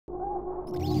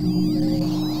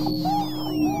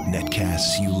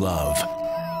Netcasts you love.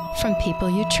 From people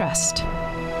you trust.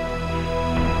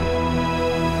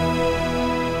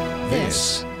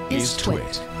 This is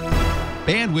Twit.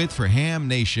 Bandwidth for Ham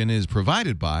Nation is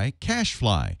provided by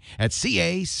CashFly at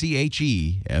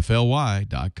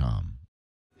CACHEFLY.com.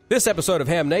 This episode of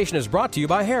Ham Nation is brought to you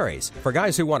by Harry's. For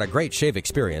guys who want a great shave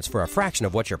experience for a fraction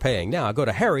of what you're paying now, go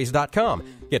to harrys.com.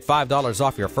 Get $5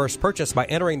 off your first purchase by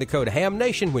entering the code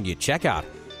HAMNation when you check out.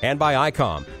 And by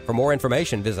ICOM. For more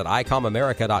information, visit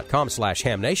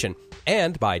icomamerica.com/hamnation.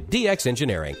 And by DX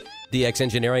Engineering. DX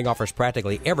Engineering offers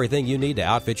practically everything you need to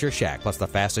outfit your shack, plus the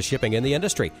fastest shipping in the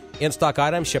industry. In-stock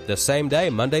items shipped the same day,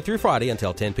 Monday through Friday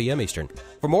until 10 p.m. Eastern.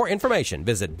 For more information,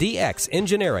 visit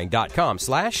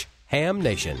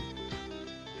dxengineering.com/HamNation.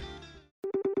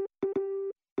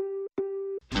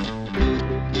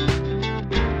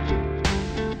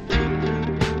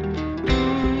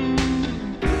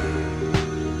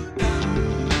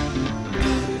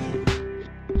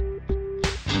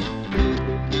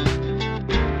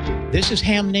 This is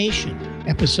Ham Nation,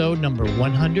 episode number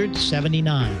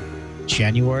 179,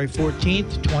 January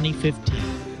 14th, 2015.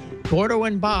 Gordo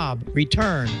and Bob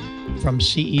return from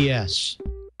CES.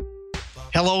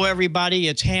 Hello, everybody.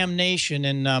 It's Ham Nation,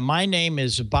 and my name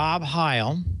is Bob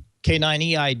Heil,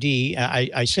 K9EID.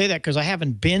 I say that because I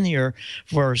haven't been here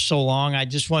for so long. I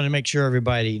just wanted to make sure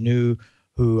everybody knew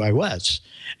who I was.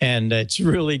 And it's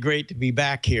really great to be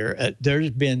back here. There's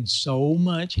been so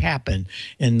much happen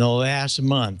in the last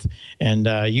month. And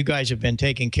you guys have been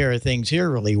taking care of things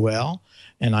here really well.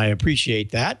 And I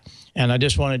appreciate that. And I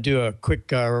just want to do a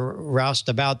quick roust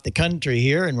about the country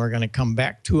here. And we're going to come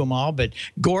back to them all. But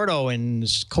Gordo in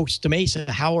Costa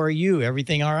Mesa, how are you?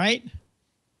 Everything all right?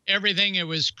 Everything. It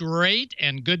was great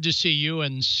and good to see you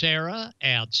and Sarah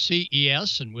at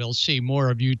CES, and we'll see more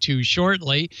of you two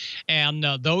shortly. And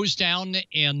those down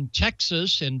in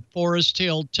Texas, in Forest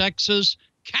Hill, Texas,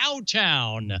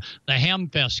 Cowtown, the Ham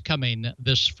Fest coming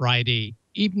this Friday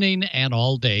evening and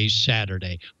all day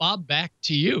Saturday. Bob, back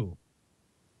to you.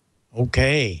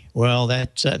 Okay. Well,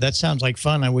 that sounds like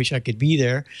fun. I wish I could be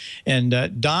there.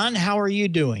 And Don, how are you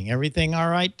doing? Everything all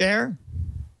right there?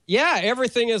 Yeah,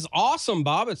 everything is awesome,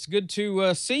 Bob. It's good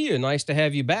to see you. Nice to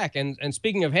have you back. And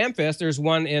speaking of Hamfest, there's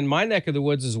one in my neck of the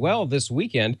woods as well this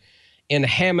weekend in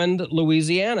Hammond,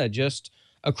 Louisiana, just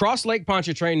across Lake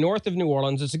Pontchartrain, north of New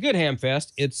Orleans. It's a good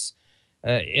Hamfest. It's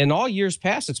in all years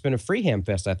past, it's been a free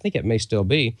Hamfest. I think it may still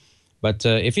be. But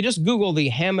if you just Google the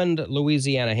Hammond,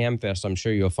 Louisiana Hamfest, I'm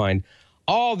sure you'll find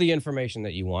all the information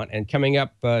that you want. And coming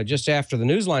up just after the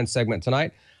Newsline segment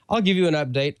tonight, I'll give you an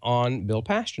update on Bill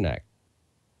Pasternak.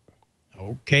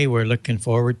 Okay, we're looking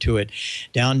forward to it.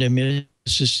 Down to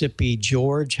Mississippi,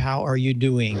 George, how are you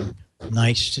doing?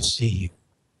 Nice to see you.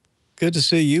 Good to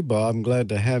see you, Bob. I'm glad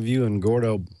to have you and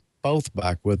Gordo both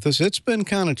back with us. It's been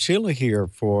kind of chilly here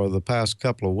for the past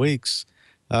couple of weeks.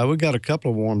 We got a couple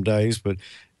of warm days, but,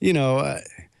 you know,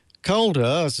 cold to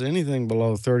us, anything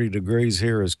below 30 degrees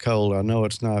here is cold. I know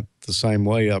it's not the same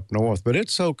way up north, but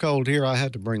it's so cold here I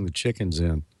had to bring the chickens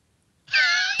in.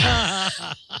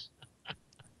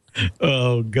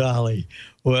 Oh, golly.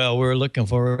 Well, we're looking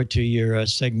forward to your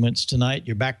segments tonight.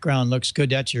 Your background looks good.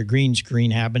 That's your green screen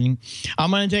happening.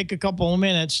 I'm going to take a couple of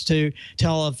minutes to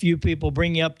tell a few people,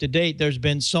 bring you up to date. There's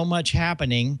been so much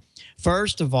happening.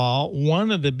 First of all, one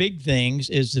of the big things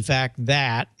is the fact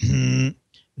that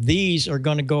these are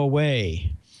going to go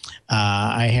away.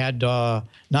 I had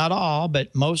not all,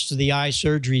 but most of the eye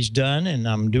surgeries done, and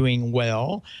I'm doing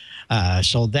well.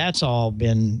 So that's all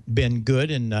been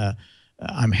good, and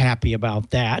I'm happy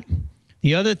about that.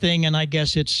 The other thing, and I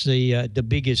guess it's the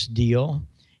biggest deal,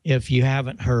 if you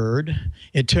haven't heard,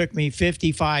 it took me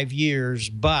 55 years,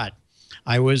 but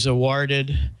I was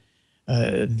awarded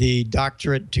the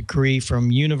doctorate degree from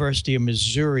University of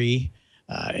Missouri,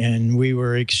 and we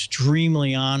were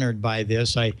extremely honored by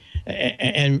this.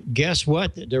 And guess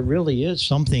what? There really is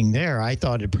something there. I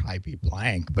thought it'd probably be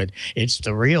blank, but it's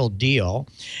the real deal.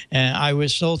 And I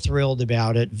was so thrilled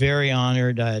about it, very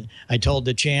honored. I told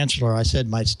the chancellor, I said,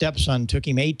 my stepson took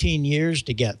him 18 years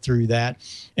to get through that.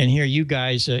 And here you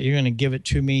guys, you're going to give it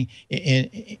to me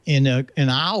in an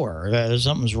hour.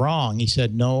 Something's wrong. He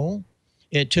said, no,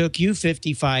 it took you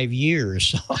 55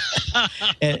 years.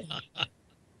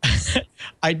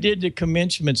 I did the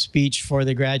commencement speech for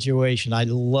the graduation. I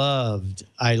loved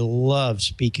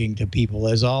speaking to people,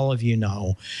 as all of you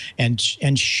know, and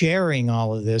sharing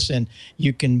all of this. And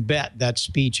you can bet that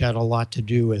speech had a lot to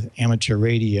do with amateur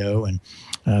radio. And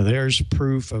there's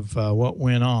proof of what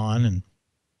went on. And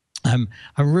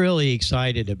I'm really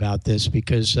excited about this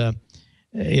because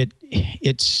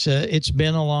it's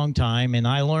been a long time, and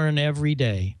I learn every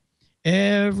day.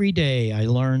 Every day I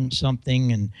learn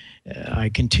something, and I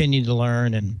continue to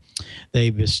learn, and they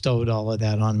bestowed all of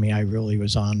that on me. I really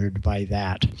was honored by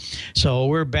that. So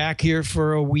we're back here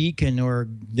for a week, and we're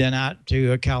then out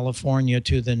to California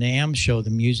to the NAMM show,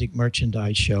 the Music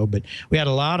Merchandise Show. But we had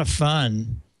a lot of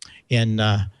fun in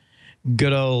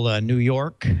good old New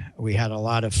York. We had a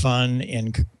lot of fun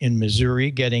in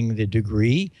Missouri getting the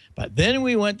degree. But then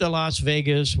we went to Las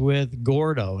Vegas with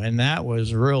Gordo, and that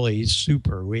was really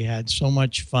super. We had so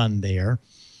much fun there.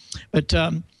 But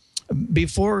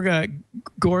before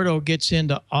Gordo gets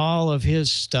into all of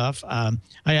his stuff, I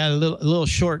had a little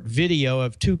short video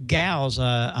of two gals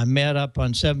I met up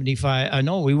on 75. I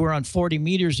know we were on 40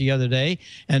 meters the other day,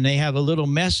 and they have a little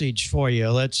message for you.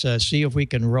 Let's see if we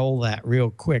can roll that real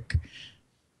quick.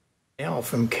 Now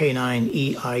from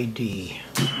K9EID.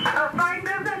 Fine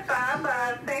business, Bob.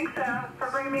 Thanks for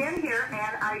bringing me in here.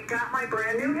 And I got my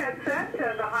brand new headset,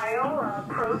 the Heil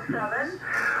Pro 7.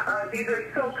 These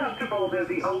are so comfortable. They're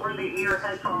the over-the-ear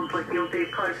headphones like the old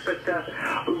Dave Clark's, but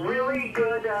really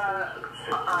good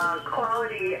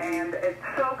quality, and it's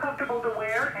so comfortable to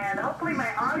wear. And hopefully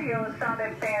my audio is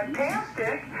sounding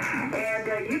fantastic.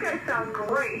 And you guys sound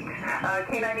great.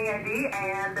 K9EID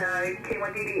and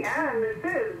K1DD.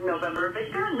 This is November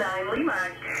Victor 9 Lima.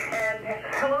 And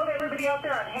hello to everybody out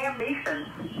there on Ham Nation.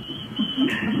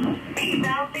 Hey,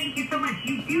 Val, thank you so much.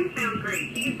 You do sound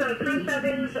great. These Pro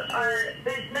 7s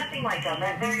there's nothing like them.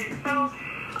 They're so,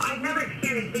 I've never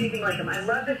experienced anything like them. I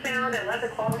love the sound, I love the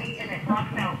quality, and it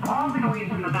blocks out all the noise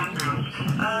in the background.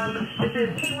 This is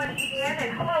K1DN,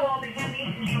 and hello all the Ham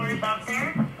Nation viewers out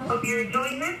there. Hope you're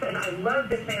enjoying this, and I love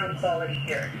the sound quality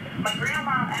here. My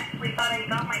grandma actually thought I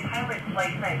got my pilot's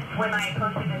license when I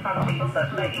posted this on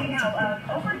Facebook. But anyhow,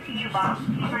 over to you, Bob.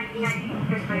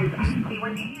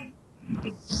 K1DN.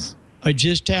 I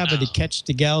just happened to catch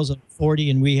the gals at 40,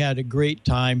 and we had a great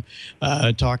time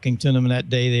talking to them that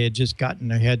day. They had just gotten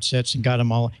their headsets and got them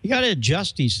all. You got to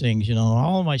adjust these things, you know.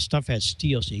 All of my stuff has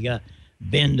steel, so you got to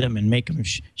bend them and make them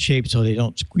shape so they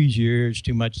don't squeeze your ears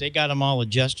too much. They got them all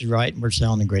adjusted right, and we're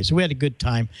sounding great. So we had a good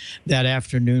time that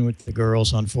afternoon with the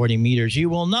girls on 40 meters. You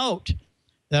will note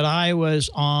that I was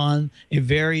on a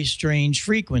very strange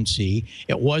frequency.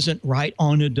 It wasn't right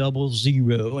on a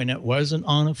 00, and it wasn't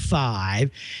on a 5.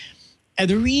 And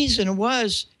the reason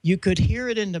was you could hear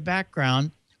it in the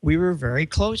background. We were very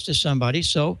close to somebody,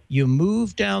 so you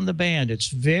move down the band. It's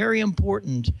very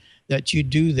important that you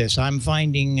do this. I'm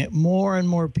finding more and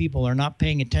more people are not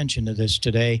paying attention to this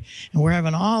today, and we're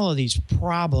having all of these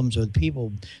problems with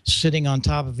people sitting on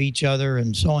top of each other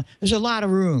and so on. There's a lot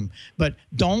of room, but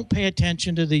don't pay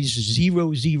attention to these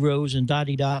 00s and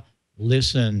da-de-da.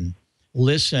 Listen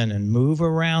and move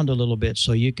around a little bit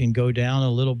so you can go down a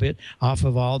little bit off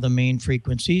of all the main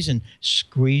frequencies and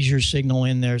squeeze your signal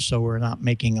in there so we're not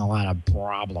making a lot of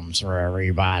problems for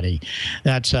everybody.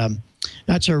 That's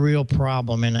a real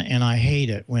problem, and I hate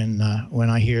it when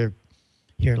I hear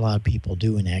a lot of people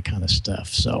doing that kind of stuff.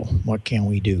 So what can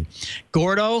we do?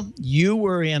 Gordo, you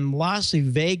were in Las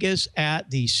Vegas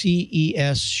at the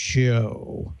CES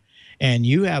show, and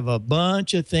you have a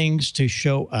bunch of things to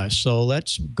show us. So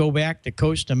let's go back to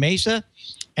Costa Mesa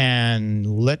and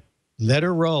let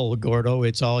her roll, Gordo.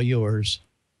 It's all yours.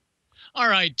 All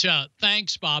right.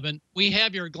 Thanks, Bobbin. We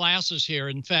have your glasses here.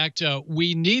 In fact,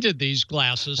 we needed these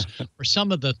glasses for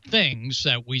some of the things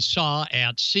that we saw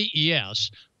at CES.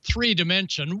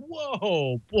 3-dimension.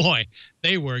 Whoa, boy,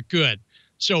 they were good.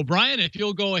 So, Brian, if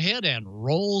you'll go ahead and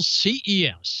roll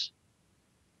CES.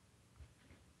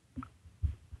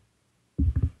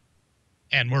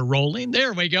 And we're rolling.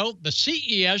 There we go. The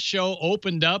CES show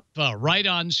opened up right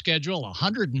on schedule.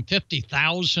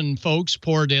 150,000 folks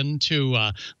poured into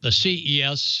the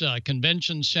CES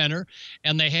Convention Center,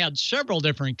 and they had several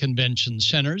different convention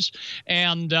centers.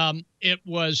 And it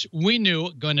was, we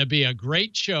knew, going to be a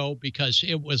great show because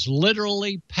it was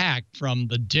literally packed from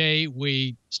the day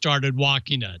we started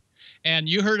walking it. And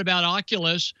you heard about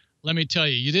Oculus. Let me tell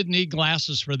you, you didn't need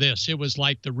glasses for this. It was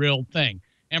like the real thing.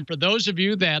 And for those of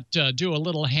you that do a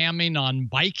little hamming on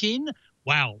biking,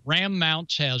 wow, Ram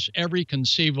Mounts has every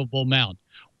conceivable mount.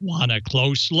 Want a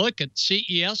close look at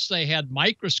CES? They had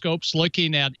microscopes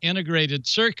looking at integrated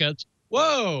circuits.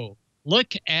 Whoa,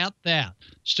 look at that.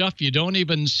 Stuff you don't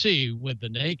even see with the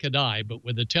naked eye, but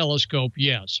with a telescope,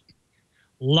 yes.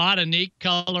 A lot of neat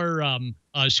color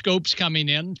scopes coming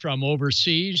in from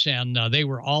overseas, and they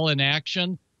were all in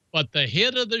action. But the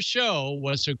hit of the show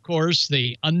was, of course,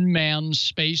 the unmanned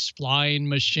space flying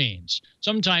machines,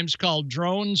 sometimes called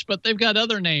drones, but they've got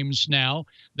other names now.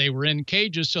 They were in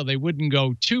cages so they wouldn't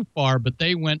go too far, but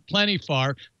they went plenty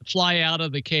far to fly out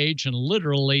of the cage and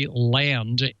literally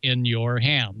land in your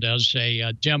hand as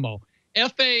a demo.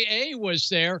 FAA was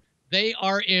there. They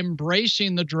are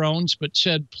embracing the drones, but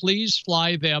said, please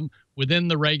fly them within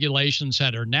the regulations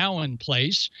that are now in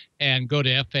place, and go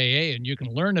to FAA and you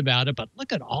can learn about it. But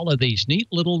look at all of these neat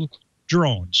little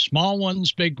drones, small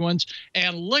ones, big ones.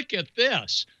 And look at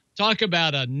this. Talk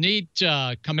about a neat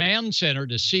command center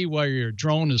to see where your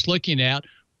drone is looking at.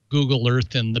 Google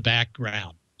Earth in the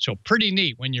background. So pretty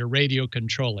neat when you're radio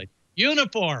controlling.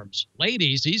 Uniforms.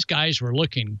 Ladies, these guys were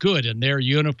looking good in their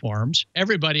uniforms.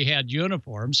 Everybody had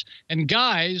uniforms. And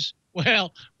guys,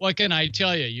 well, what can I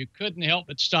tell you? You couldn't help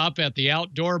but stop at the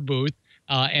outdoor booth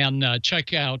and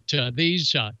check out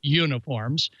these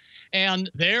uniforms. And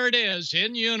there it is,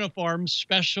 in uniform,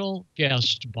 special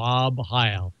guest Bob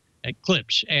Heil at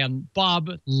Klipsch. And Bob,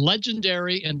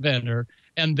 legendary inventor.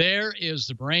 And there is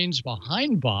the brains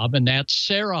behind Bob, and that's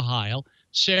Sarah Heil.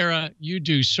 Sarah, you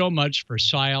do so much for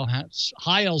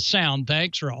Heil Sound.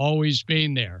 Thanks for always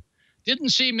being there. Didn't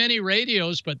see many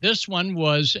radios, but this one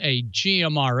was a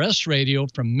GMRS radio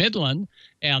from Midland,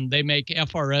 and they make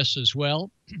FRS as well.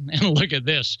 And look at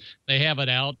this. They have it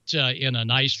out in a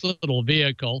nice little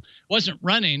vehicle. Wasn't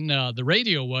running, the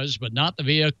radio was, but not the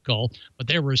vehicle. But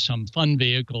there were some fun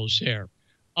vehicles there.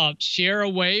 Sierra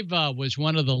Wave was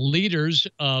one of the leaders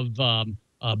of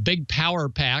big power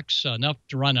packs, enough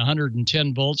to run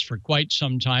 110 volts for quite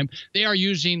some time. They are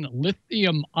using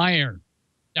lithium iron.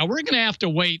 Now, we're going to have to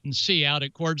wait and see out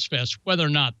at Quartz Fest whether or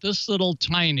not this little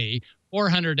tiny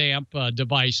 400-amp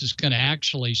device is going to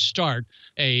actually start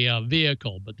a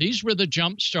vehicle. But these were the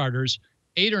jump starters,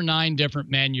 8 or 9 different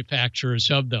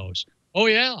manufacturers of those. Oh,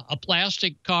 yeah, a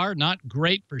plastic car, not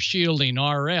great for shielding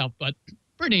RF, but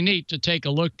pretty neat to take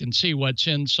a look and see what's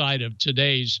inside of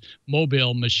today's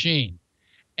mobile machine.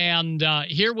 And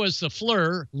here was the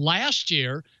FLIR. Last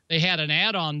year, they had an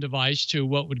add-on device to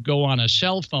what would go on a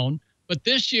cell phone. But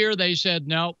this year they said,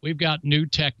 no, we've got new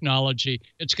technology.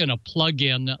 It's going to plug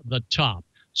in the top.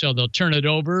 So they'll turn it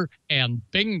over, and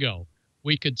bingo,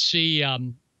 we could see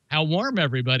how warm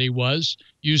everybody was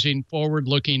using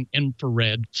forward-looking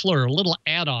infrared FLIR, a little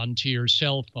add-on to your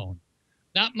cell phone.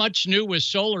 Not much new with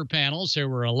solar panels. There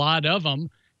were a lot of them,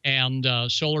 and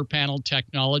solar panel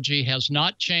technology has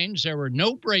not changed. There were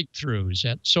no breakthroughs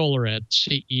at solar at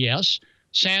CES.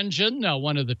 Sanjin,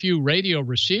 one of the few radio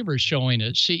receivers showing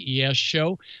at CES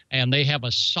show, and they have a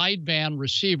sideband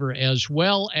receiver as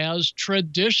well as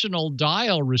traditional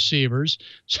dial receivers.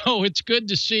 So it's good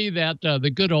to see that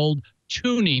the good old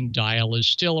tuning dial is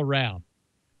still around.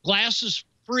 Glasses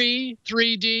free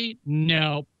 3D?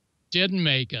 No, didn't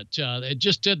make it. It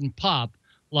just didn't pop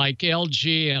like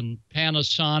LG and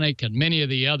Panasonic and many of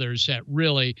the others that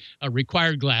really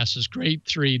required glasses. Great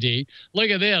 3D. Look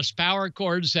at this, power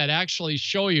cords that actually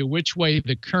show you which way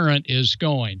the current is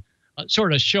going.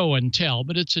 Sort of show and tell,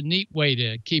 but it's a neat way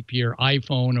to keep your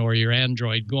iPhone or your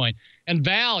Android going. And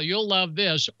Val, you'll love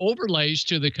this, overlays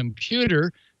to the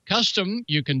computer. Custom,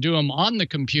 you can do them on the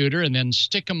computer and then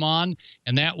stick them on,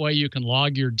 and that way you can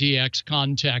log your DX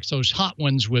contacts. Those hot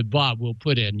ones with Bob will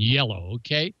put in yellow,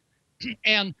 okay?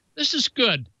 And this is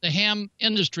good. The ham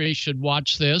industry should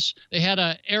watch this. They had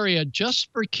an area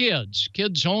just for kids,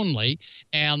 kids only.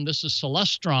 And this is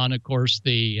Celestron, of course,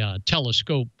 the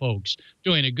telescope folks,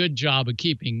 doing a good job of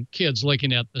keeping kids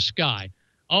looking at the sky.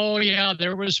 Oh, yeah,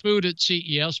 there was food at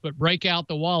CES, but break out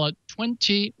the wallet,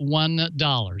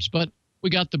 $21. But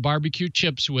we got the barbecue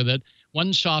chips with it,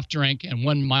 1 soft drink, and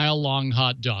 1 mile-long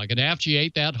hot dog. And after you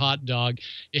ate that hot dog,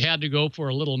 you had to go for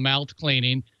a little mouth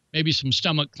cleaning, maybe some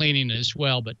stomach cleaning as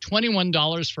well. But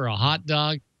 $21 for a hot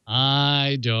dog?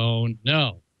 I don't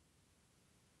know.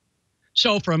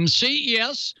 So from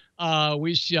CES,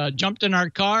 we jumped in our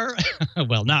car,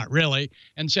 well, not really,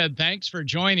 and said thanks for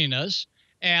joining us.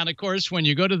 And, of course, when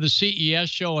you go to the CES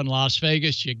show in Las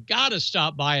Vegas, you got to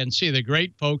stop by and see the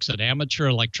great folks at Amateur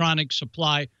Electronics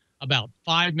Supply, about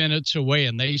 5 minutes away,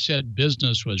 and they said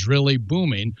business was really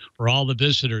booming for all the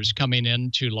visitors coming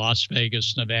into Las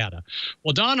Vegas, Nevada.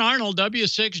 Well, Don Arnold,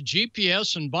 W6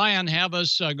 GPS and Bion have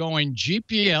us going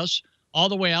GPS all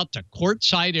the way out to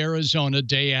Quartzsite, Arizona,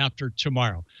 day after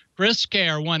tomorrow. Chris,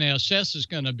 KR1SS, is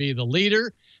going to be the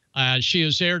leader. She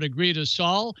is there to greet us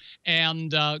all.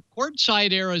 And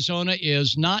Quartzsite, Arizona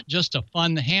is not just a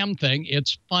fun ham thing.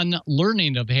 It's fun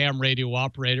learning of ham radio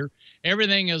operator.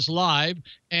 Everything is live.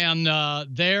 And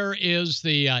there is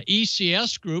the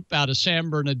ECS group out of San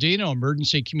Bernardino,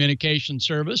 Emergency Communication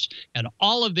Service. And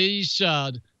all of these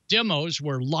demos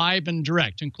were live and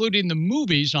direct, including the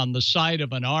movies on the side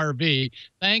of an RV,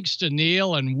 thanks to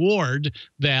Neil and Ward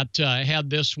that had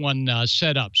this one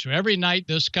set up. So every night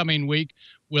this coming week,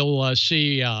 we'll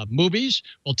see movies.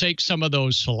 We'll take some of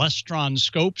those Celestron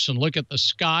scopes and look at the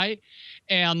sky.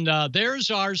 And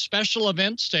there's our special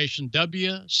event station,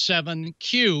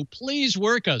 W7Q. Please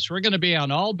work us. We're going to be on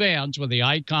all bands with the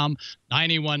ICOM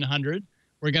 9100.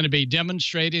 We're going to be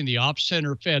demonstrating the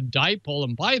off-center fed dipole.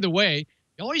 And by the way,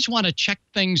 you always want to check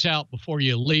things out before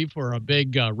you leave for a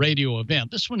big radio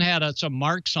event. This one had some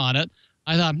marks on it.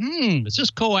 I thought, is this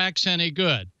coax any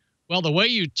good? Well, the way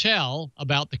you tell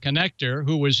about the connector,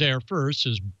 who was there first,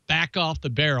 is back off the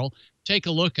barrel. Take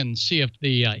a look and see if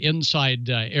the inside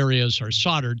areas are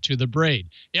soldered to the braid.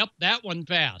 Yep, that one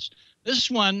passed.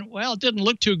 This one, well, it didn't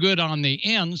look too good on the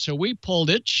end, so we pulled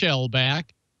its shell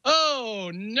back. Oh,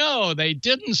 no, they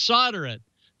didn't solder it.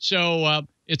 So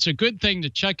it's a good thing to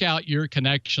check out your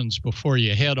connections before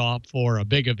you head off for a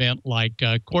big event like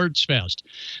Quartz Fest.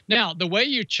 Now, the way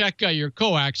you check your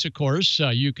coax, of course,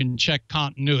 you can check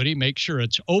continuity, make sure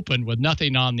it's open with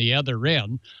nothing on the other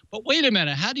end. But wait a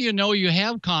minute, how do you know you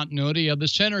have continuity of the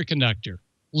center conductor?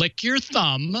 Lick your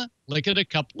thumb, lick it a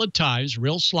couple of times,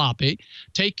 real sloppy.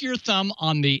 Take your thumb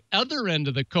on the other end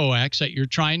of the coax that you're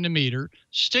trying to meter,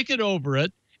 stick it over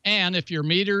it, and if your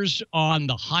meter's on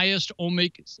the highest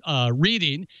ohmic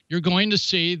reading, you're going to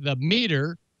see the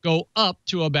meter go up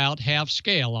to about half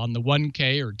scale on the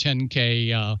 1K or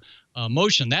 10K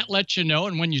motion. That lets you know,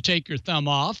 and when you take your thumb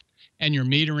off and you're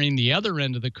metering the other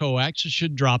end of the coax, it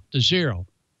should drop to 0.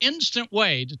 Instant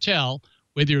way to tell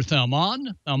with your thumb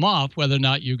on, thumb off, whether or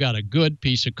not you got a good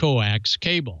piece of coax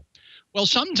cable. Well,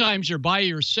 sometimes you're by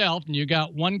yourself and you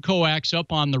got one coax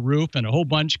up on the roof and a whole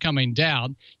bunch coming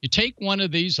down. You take one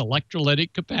of these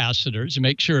electrolytic capacitors and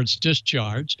make sure it's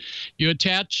discharged. You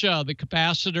attach the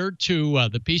capacitor to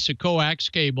the piece of coax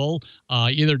cable,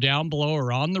 either down below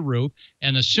or on the roof.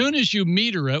 And as soon as you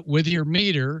meter it with your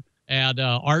meter at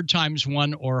R times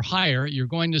 1 or higher, you're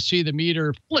going to see the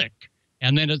meter flick.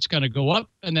 And then it's going to go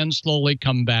up and then slowly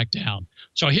come back down.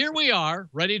 So here we are,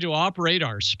 ready to operate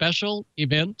our special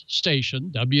event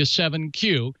station,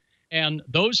 W7Q. And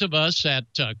those of us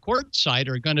at Quartzsite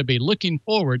are going to be looking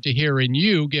forward to hearing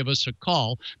you give us a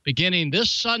call beginning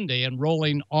this Sunday and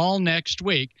rolling all next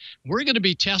week. We're going to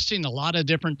be testing a lot of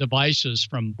different devices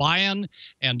from Bion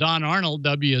and Don Arnold,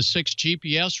 W6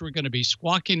 GPS. We're going to be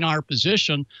squawking our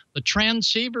position. The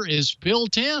transceiver is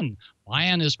built in.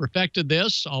 Bion has perfected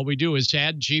this. All we do is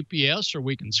add GPS or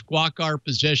we can squawk our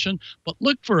position. But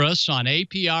look for us on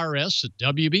APRS at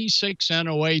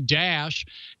WB6NOA-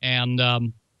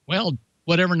 and, well,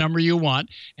 whatever number you want,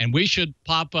 and we should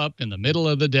pop up in the middle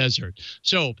of the desert.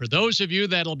 So for those of you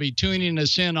that'll be tuning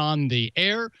us in on the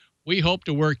air, we hope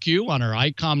to work you on our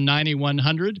ICOM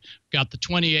 9100. Got the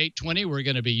 2820 we're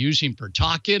going to be using for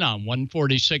talking on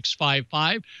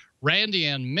 146.55. Randy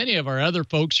and many of our other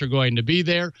folks are going to be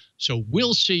there, so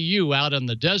we'll see you out in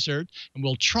the desert, and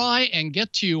we'll try and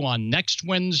get to you on next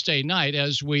Wednesday night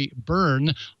as we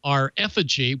burn our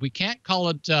effigy. We can't call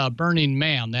it Burning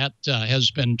Man. That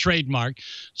has been trademarked.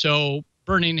 So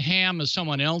Burning Ham is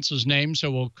someone else's name,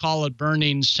 so we'll call it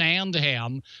Burning Sand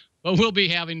Ham, but we'll be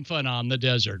having fun on the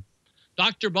desert.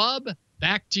 Dr. Bob,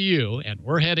 back to you, and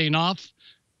we're heading off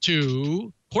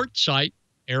to Quartzsite,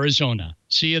 Arizona.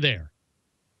 See you there.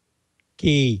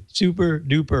 Super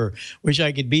duper. Wish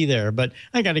I could be there, but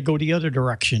I got to go the other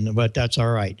direction, but that's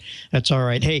all right. That's all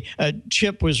right. Hey,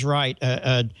 Chip was right.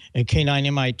 K9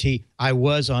 MIT, I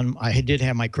did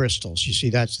have my crystals. You see,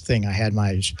 that's the thing. I had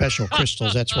my special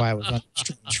crystals. That's why I was on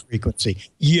strange frequency.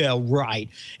 Yeah, right.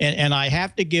 And I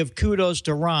have to give kudos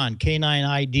to Ron,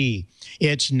 K9ID.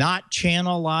 It's not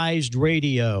channelized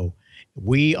radio.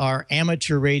 We are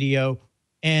amateur radio.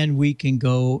 And we can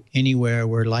go anywhere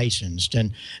we're licensed.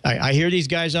 And I hear these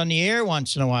guys on the air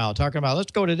once in a while talking about,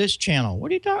 let's go to this channel. What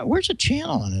are you talking? Where's the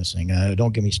channel on this thing?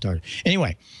 Don't get me started.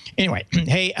 Anyway,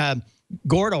 hey,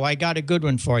 Gordo, I got a good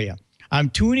one for you.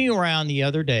 I'm tuning around the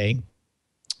other day.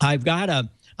 I've got an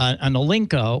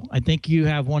Alinco. I think you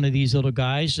have one of these little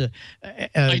guys.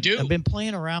 I do. I've been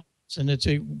playing around, and it's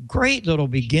a great little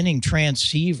beginning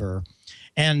transceiver.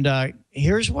 And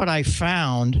here's what I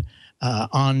found.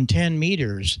 On 10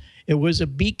 meters. It was a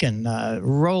beacon.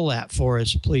 Roll that for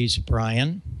us, please,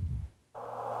 Brian.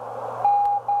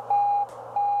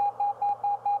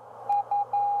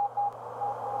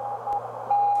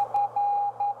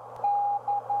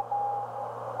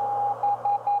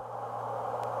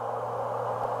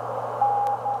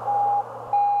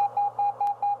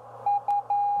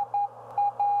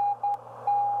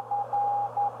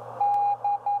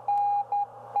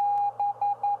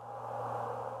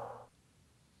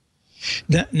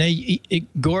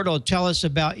 Gordo, tell us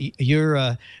about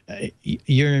your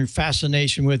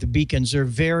fascination with beacons. They're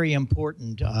very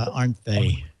important, aren't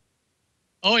they?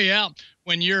 Oh, yeah.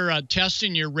 When you're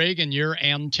testing your rig and your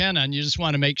antenna, and you just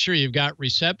want to make sure you've got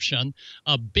reception,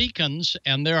 beacons,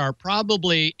 and there are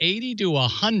probably 80 to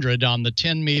 100 on the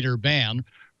 10-meter band,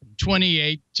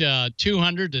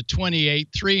 28,200 to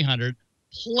 28,300.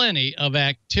 Plenty of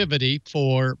activity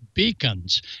for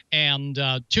beacons. And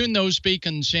tune those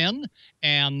beacons in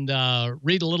and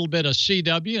read a little bit of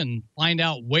CW and find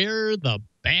out where the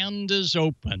band is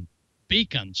open.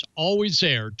 Beacons always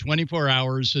there 24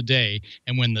 hours a day.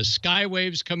 And when the sky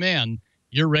waves come in,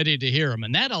 you're ready to hear them.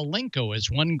 And that Alinco is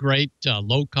one great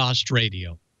low-cost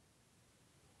radio.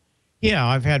 Yeah,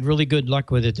 I've had really good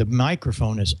luck with it. The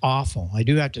microphone is awful. I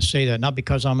do have to say that, not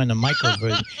because I'm in a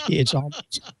microphone.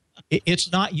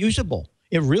 It's not usable.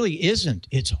 It really isn't.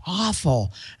 It's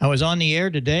awful. I was on the air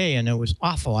today, and it was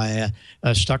awful. I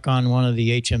stuck on one of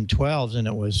the HM12s, and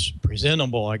it was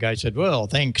presentable. A guy said, well,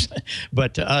 thanks.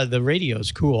 But the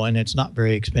radio's cool, and it's not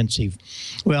very expensive.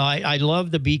 Well, I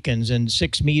love the beacons, and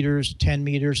 6 meters, 10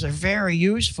 meters. They're very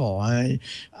useful.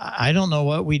 I don't know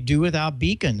what we'd do without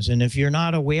beacons. And if you're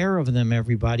not aware of them,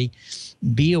 everybody,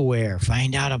 be aware.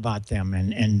 Find out about them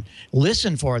and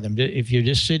listen for them. If you're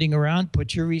just sitting around,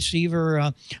 put your receiver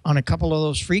on a couple of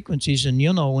those frequencies, and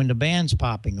you'll know when the band's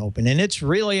popping open. And it's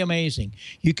really amazing.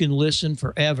 You can listen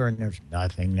forever, and there's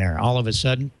nothing there. All of a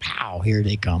sudden, pow, here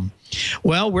they come.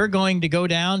 Well, we're going to go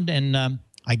down, and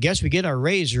I guess we get our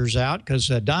razors out, because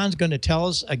Don's going to tell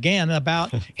us again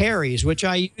about Harry's, which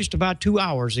I used about 2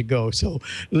 hours ago. So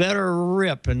let her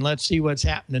rip, and let's see what's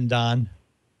happening, Don.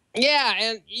 Yeah,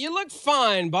 and you look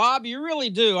fine, Bob. You really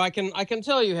do. I can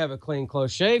tell you have a clean,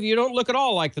 close shave. You don't look at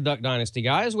all like the Duck Dynasty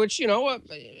guys, which, you know,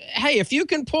 hey, if you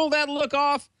can pull that look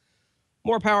off,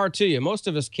 more power to you. Most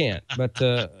of us can't. But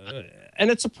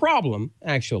and it's a problem,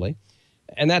 actually,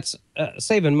 and that's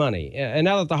saving money. And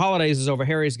now that the holidays is over,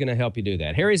 Harry's going to help you do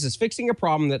that. Harry's is fixing a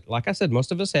problem that, like I said,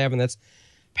 most of us have, and that's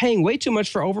paying way too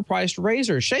much for overpriced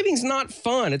razors. Shaving's not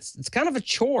fun. It's kind of a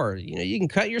chore. You know, you can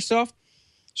cut yourself,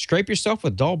 scrape yourself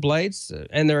with dull blades,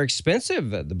 and they're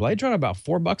expensive. The blades run about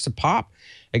 $4 a pop.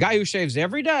 A guy who shaves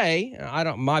every day,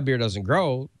 my beard doesn't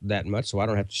grow that much, so I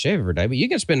don't have to shave every day, but you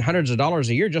can spend hundreds of dollars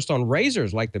a year just on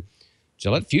razors, like the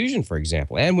Gillette Fusion, for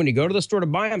example. And when you go to the store to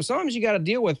buy them, sometimes you got to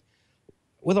deal with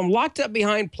them locked up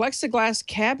behind plexiglass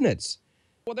cabinets.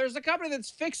 Well, there's a company that's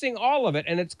fixing all of it,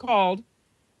 and it's called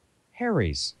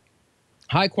Harry's.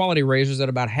 High-quality razors at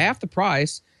about half the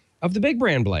price of the big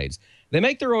brand blades. They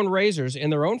make their own razors in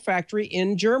their own factory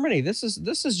in Germany. This is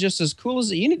just as cool as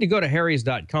you need to go to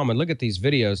harrys.com and look at these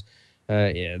videos.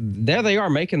 There they are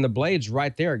making the blades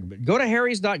right there. Go to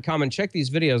harrys.com and check these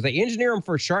videos. They engineer them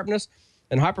for sharpness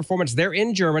and high performance. They're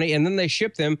in Germany, and then they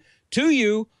ship them to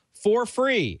you for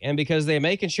free. And because they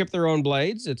make and ship their own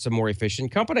blades, it's a more efficient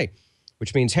company,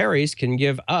 which means Harry's can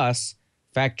give us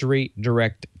factory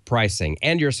direct pricing.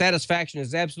 And your satisfaction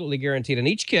is absolutely guaranteed. In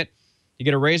each kit, you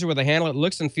get a razor with a handle that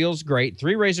looks and feels great,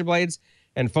 3 razor blades,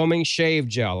 and foaming shave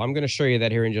gel. I'm going to show you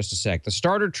that here in just a sec. The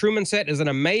starter Truman set is an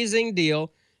amazing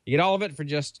deal. You get all of it for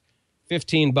just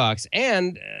 $15.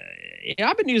 And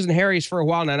I've been using Harry's for a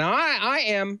while now.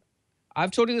 Now,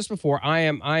 I've told you this before, I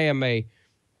am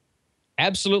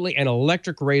absolutely an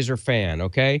electric razor fan,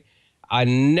 okay? I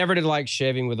never did like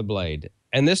shaving with a blade.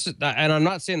 And I'm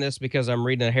not saying this because I'm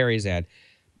reading a Harry's ad.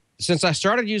 Since I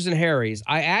started using Harry's,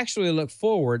 I actually look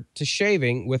forward to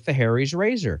shaving with the Harry's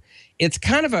razor. It's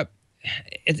kind of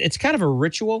a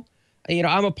ritual. You know,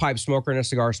 I'm a pipe smoker and a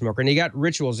cigar smoker, and you got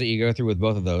rituals that you go through with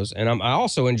both of those. And I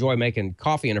also enjoy making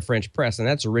coffee in a French press, and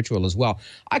that's a ritual as well.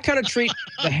 I kind of treat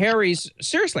the Harry's,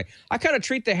 seriously, I kind of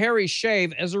treat the Harry's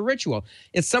shave as a ritual.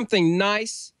 It's something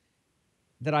nice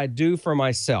that I do for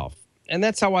myself. And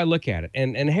that's how I look at it.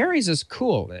 And Harry's is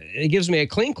cool. It gives me a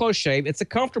clean, close shave. It's a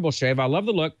comfortable shave. I love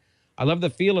the look. I love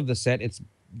the feel of the set. It's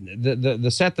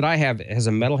the set that I have has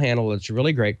a metal handle that's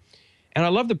really great. And I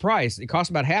love the price. It costs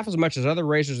about half as much as other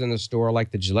razors in the store,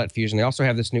 like the Gillette Fusion. They also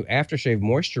have this new aftershave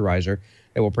moisturizer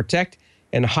that will protect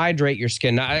and hydrate your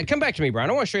skin. Now, come back to me, Brian.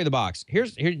 I want to show you the box. Here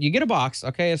you get a box,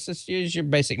 okay? It's your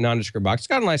basic nondescript box. It's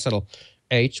got a nice little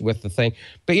H with the thing.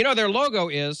 But, you know, their logo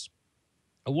is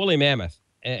a woolly mammoth.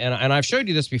 And I've showed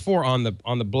you this before on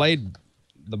the blade,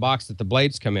 the box that the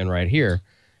blades come in right here.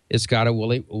 It's got a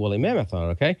woolly mammoth on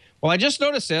it, okay? Well, I just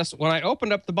noticed this when I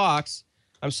opened up the box.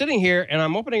 I'm sitting here, and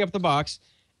I'm opening up the box,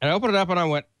 and I opened it up, and I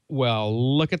went,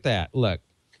 well, look at that. Look,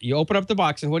 you open up the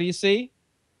box, and what do you see?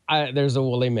 There's a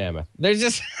woolly mammoth. There's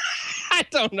just, I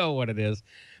don't know what it is,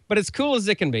 but it's cool as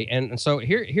it can be. And so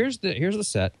here's the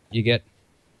set. You get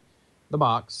the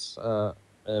box,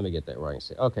 Let me get that right.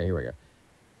 Okay, here we go.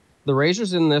 The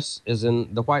razor's in this, is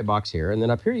in the white box here, and then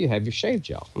up here you have your shave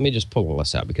gel. Let me just pull all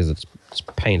this out because it's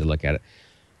a pain to look at it.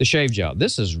 The shave gel.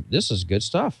 This is good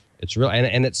stuff. It's real,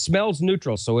 and it smells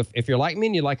neutral. So if you're like me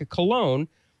and you like a cologne,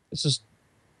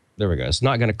 there we go. It's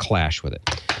not going to clash with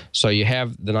it. So you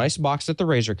have the nice box that the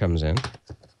razor comes in.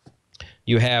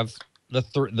 You have the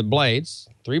blades.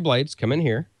 3 blades come in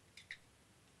here.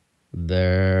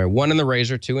 There, 1 in the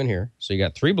razor, 2 in here. So you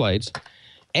got 3 blades.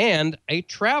 And a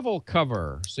travel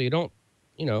cover, so you don't,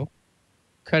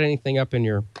 cut anything up in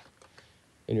your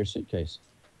suitcase.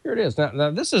 Here it is.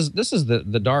 Now this is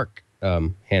the dark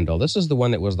handle. This is the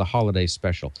one that was the holiday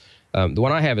special. The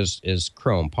one I have is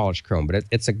chrome, polished chrome, but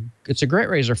it's a great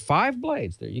razor. 5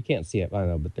 blades there. You can't see it, I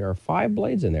know, but there are 5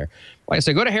 blades in there. Like I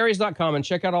said, go to harrys.com and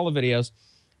check out all the videos,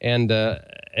 and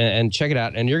check it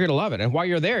out, and you're gonna love it. And while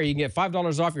you're there, you can get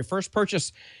 $5 off your first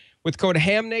purchase with code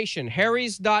HamNation,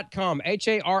 harrys.com,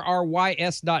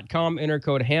 HARRYS.com. Enter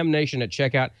code HamNation at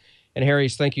checkout. And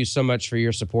Harry's, thank you so much for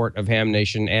your support of Ham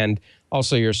Nation and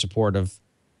also your support of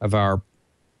our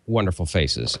wonderful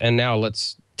faces. And now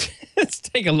let's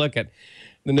take a look at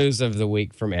the news of the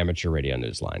week from Amateur Radio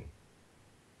Newsline.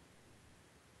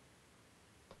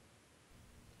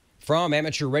 From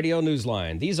Amateur Radio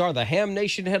Newsline, these are the Ham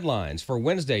Nation headlines for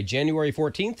Wednesday, January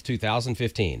 14th,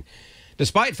 2015.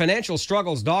 Despite financial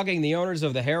struggles dogging the owners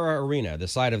of the Hara Arena, the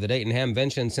site of the Dayton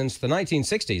Hamvention since the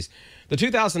 1960s, the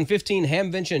 2015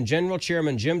 Hamvention General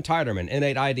Chairman Jim Tiderman,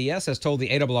 N8IDS, has told the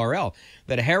ARRL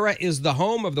that Hara is the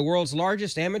home of the world's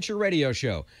largest amateur radio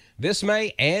show this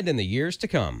May and in the years to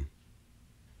come.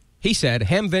 He said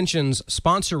Hamvention's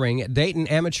sponsoring Dayton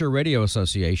Amateur Radio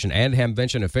Association and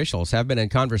Hamvention officials have been in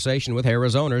conversation with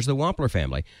Hara's owners, the Wampler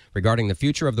family, regarding the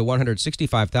future of the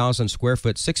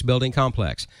 165,000-square-foot 6-building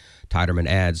complex. Tiderman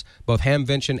adds, both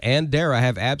Hamvention and DARA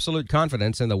have absolute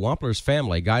confidence in the Wamplers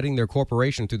family guiding their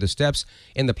corporation through the steps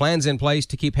in the plans in place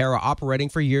to keep Hara operating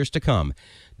for years to come.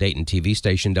 Dayton TV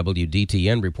station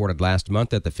WDTN reported last month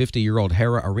that the 50-year-old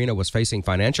Hara Arena was facing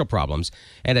financial problems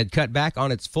and had cut back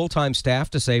on its full-time staff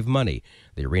to save money.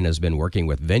 The arena has been working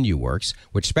with Venue Works,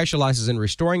 which specializes in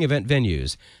restoring event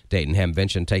venues. Dayton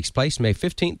Hamvention takes place May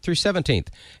 15th through 17th,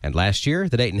 and last year,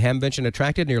 the Dayton Hamvention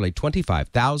attracted nearly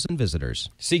 25,000 visitors.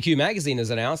 CQ Magazine has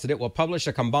announced that it will publish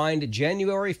a combined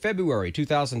January-February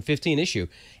 2015 issue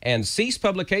and cease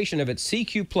publication of its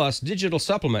CQ Plus digital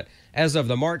supplement as of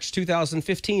the March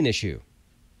 2015 issue.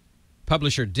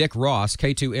 Publisher Dick Ross,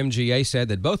 K2MGA, said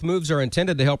that both moves are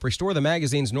intended to help restore the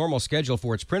magazine's normal schedule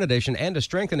for its print edition and to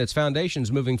strengthen its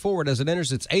foundations moving forward as it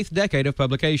enters its 8th decade of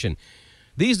publication.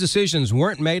 These decisions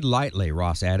weren't made lightly,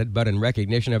 Ross added, but in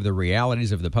recognition of the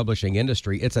realities of the publishing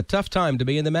industry, it's a tough time to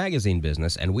be in the magazine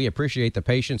business, and we appreciate the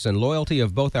patience and loyalty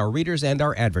of both our readers and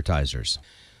our advertisers.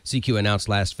 CQ announced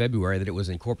last February that it was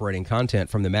incorporating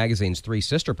content from the magazine's 3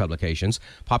 sister publications,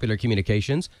 Popular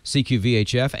Communications, CQ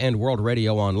VHF, and World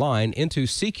Radio Online, into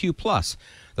CQ Plus.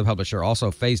 The publisher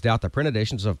also phased out the print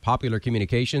editions of Popular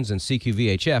Communications and CQ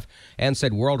VHF and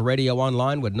said World Radio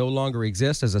Online would no longer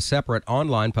exist as a separate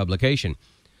online publication.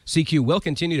 CQ will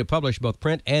continue to publish both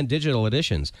print and digital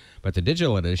editions, but the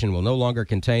digital edition will no longer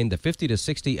contain the 50 to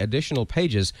 60 additional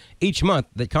pages each month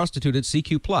that constituted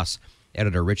CQ Plus.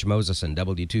 Editor Rich Moses in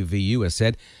W2VU has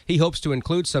said he hopes to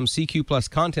include some CQ Plus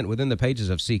content within the pages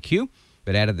of CQ,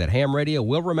 but added that ham radio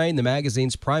will remain the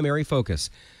magazine's primary focus.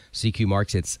 CQ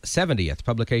marks its 70th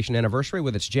publication anniversary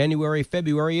with its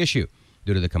January-February issue.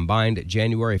 Due to the combined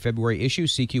January-February issue,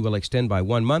 CQ will extend by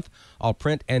 1 month all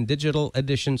print and digital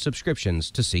edition subscriptions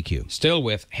to CQ. Still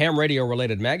with ham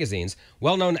radio-related magazines,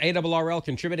 well-known ARRL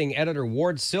contributing editor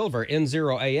Ward Silver,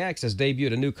 N0AX, has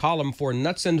debuted a new column for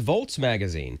Nuts and Volts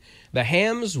magazine, The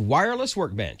Ham's Wireless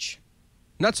Workbench.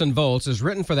 Nuts and Volts is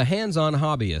written for the hands-on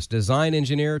hobbyist, design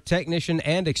engineer, technician,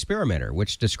 and experimenter,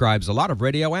 which describes a lot of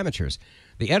radio amateurs.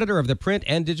 The editor of the print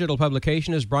and digital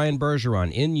publication is Brian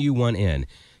Bergeron, NU1N.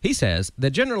 He says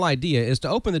the general idea is to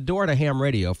open the door to ham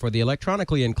radio for the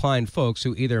electronically inclined folks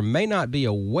who either may not be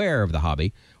aware of the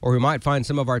hobby or who might find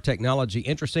some of our technology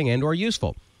interesting and or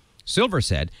useful. Silver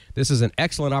said this is an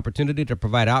excellent opportunity to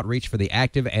provide outreach for the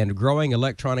active and growing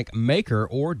electronic maker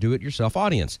or do-it-yourself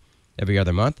audience. Every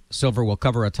other month, Silver will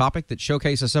cover a topic that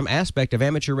showcases some aspect of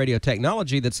amateur radio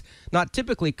technology that's not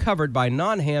typically covered by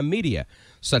non-ham media.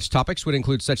 Such topics would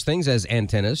include such things as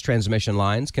antennas, transmission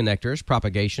lines, connectors,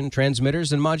 propagation,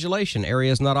 transmitters, and modulation,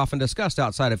 areas not often discussed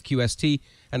outside of QST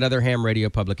and other ham radio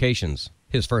publications.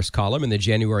 His first column in the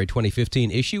January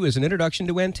 2015 issue is an introduction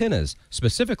to antennas,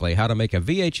 specifically how to make a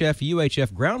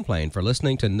VHF-UHF ground plane for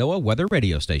listening to NOAA weather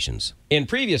radio stations. In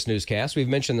previous newscasts, we've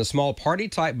mentioned the small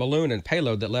party-type balloon and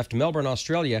payload that left Melbourne,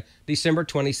 Australia, December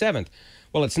 27th.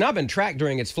 Well, it's now been tracked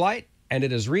during its flight, and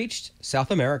it has reached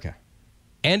South America.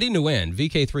 Andy Nguyen,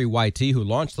 VK3YT, who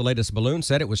launched the latest balloon,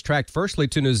 said it was tracked firstly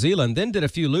to New Zealand, then did a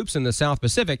few loops in the South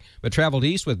Pacific, but traveled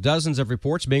east with dozens of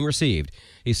reports being received.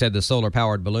 He said the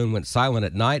solar-powered balloon went silent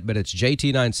at night, but its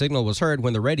JT9 signal was heard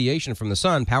when the radiation from the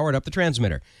sun powered up the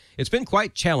transmitter. It's been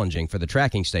quite challenging for the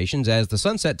tracking stations as the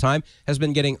sunset time has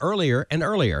been getting earlier and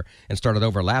earlier and started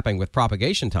overlapping with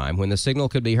propagation time when the signal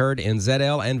could be heard in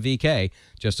ZL and VK,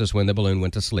 just as when the balloon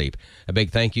went to sleep. A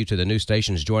big thank you to the new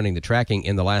stations joining the tracking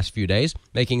in the last few days,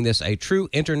 making this a true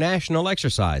international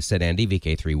exercise, said Andy,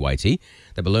 VK3YT.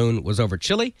 The balloon was over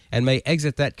Chile and may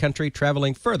exit that country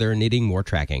traveling further, needing more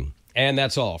tracking. And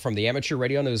that's all from the Amateur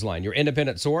Radio Newsline, your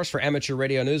independent source for amateur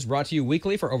radio news, brought to you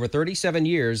weekly for over 37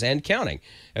 years and counting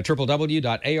at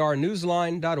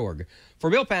www.arnewsline.org. For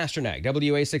Bill Pasternak,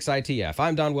 WA6ITF,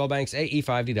 I'm Don Wilbanks,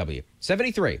 AE5DW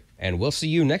 73, and we'll see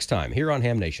you next time here on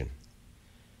Ham Nation.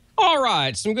 All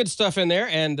right, some good stuff in there.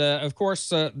 And, of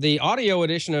course, the audio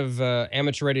edition of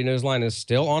Amateur Radio Newsline is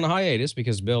still on hiatus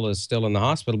because Bill is still in the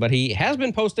hospital, but he has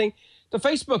been posting to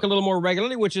Facebook a little more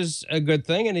regularly, which is a good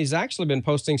thing, and he's actually been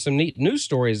posting some neat news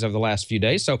stories over the last few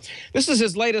days. So this is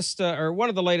his latest, or one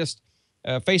of the latest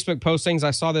Facebook postings.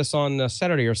 I saw this on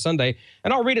Saturday or Sunday,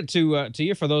 and I'll read it to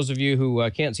you for those of you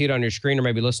who can't see it on your screen or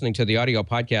maybe listening to the audio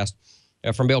podcast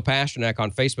from Bill Pasternak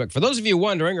on Facebook. For those of you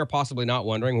wondering, or possibly not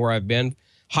wondering, where I've been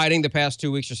hiding the past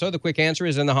 2 weeks or so, the quick answer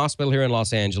is in the hospital here in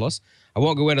Los Angeles. I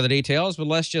won't go into the details, but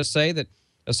let's just say that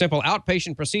a simple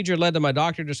outpatient procedure led to my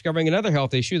doctor discovering another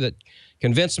health issue that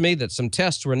convinced me that some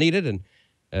tests were needed and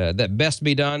that best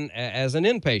be done as an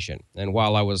inpatient. And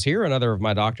while I was here, another of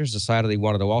my doctors decided he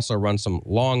wanted to also run some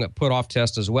long put-off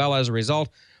tests as well. As a result,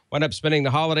 wound up spending the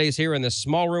holidays here in this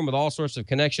small room with all sorts of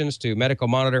connections to medical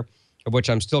monitor, of which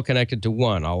I'm still connected to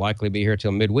one. I'll likely be here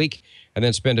till midweek and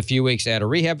then spend a few weeks at a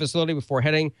rehab facility before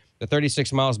heading the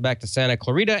 36 miles back to Santa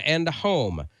Clarita and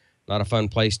home. Not a fun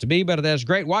place to be, but it has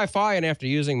great Wi-Fi, and after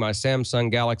using my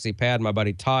Samsung Galaxy Pad, my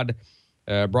buddy Todd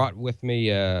brought me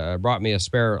a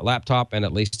spare laptop, and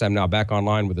at least I'm now back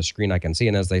online with a screen I can see,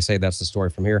 and as they say, that's the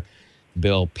story from here.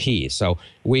 Bill P. So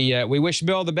we wish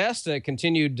Bill the best,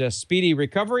 continued speedy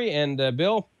recovery, and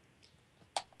Bill,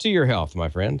 to your health, my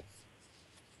friend.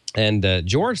 And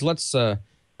George, let's I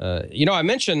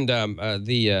mentioned the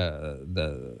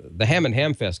Ham and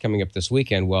Ham Fest coming up this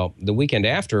weekend. Well, the weekend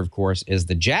after, of course, is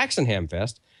the Jackson Ham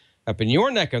Fest up in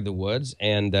your neck of the woods,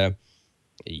 and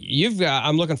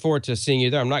I'm looking forward to seeing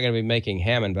you there. I'm not going to be making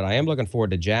Hammond, but I am looking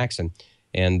forward to Jackson.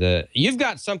 And you've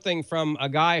got something from a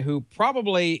guy who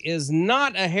probably is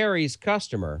not a Harry's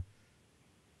customer,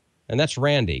 and that's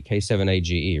Randy,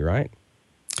 K7AGE, right?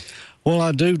 Well,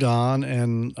 I do, Don,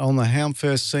 and on the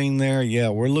Hamfest scene there, yeah,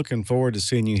 we're looking forward to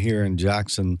seeing you here in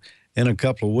Jackson in a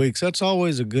couple of weeks. That's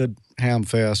always a good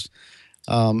Hamfest.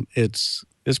 It's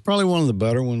probably one of the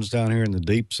better ones down here in the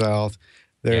Deep South.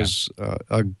 There's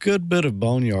a good bit of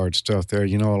boneyard stuff there,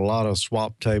 a lot of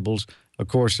swap tables. Of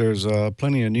course, there's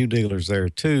plenty of new dealers there,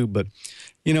 too, but,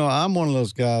 I'm one of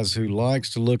those guys who likes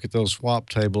to look at those swap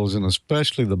tables and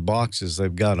especially the boxes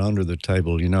they've got under the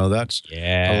table. That's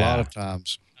a lot of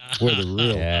times where the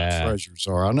real treasures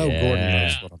are. I know Gordon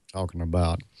knows what I'm talking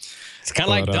about. It's kind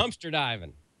of like dumpster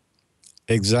diving.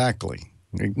 Exactly.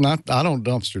 I don't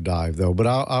dumpster dive, though, but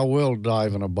I will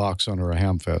dive in a box under a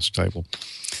Hamfest table.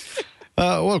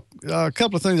 A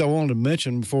couple of things I wanted to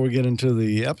mention before we get into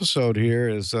the episode here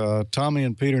is Tommy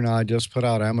and Peter and I just put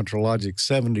out Amateur Logic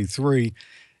 73,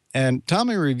 and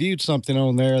Tommy reviewed something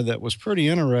on there that was pretty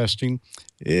interesting.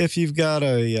 If you've got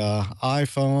a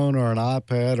iPhone or an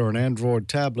iPad or an Android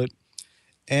tablet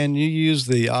and you use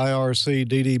the IRC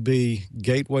DDB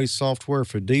gateway software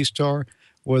for D-Star,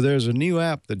 well, there's a new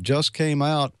app that just came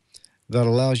out that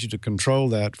allows you to control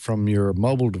that from your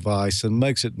mobile device and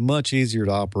makes it much easier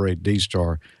to operate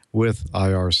D-Star with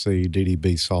IRC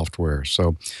DDB software.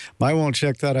 So might want to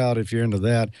check that out if you're into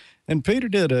that. And Peter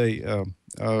did a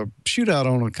shootout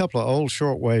on a couple of old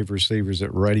shortwave receivers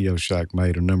that Radio Shack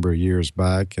made a number of years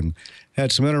back and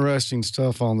had some interesting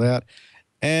stuff on that.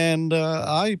 And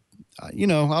I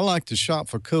like to shop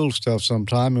for cool stuff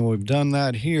sometime, and we've done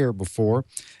that here before.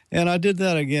 And I did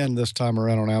that again this time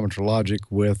around on Amateur Logic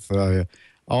with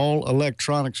All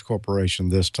Electronics Corporation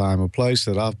this time, a place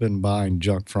that I've been buying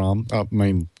junk from,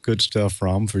 good stuff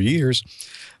from for years.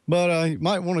 But you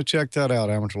might want to check that out,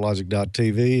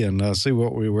 amateurlogic.tv, and see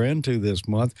what we were into this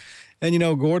month. And, you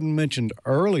know, Gordon mentioned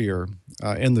earlier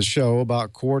in the show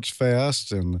about Quartz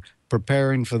Fest and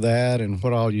preparing for that and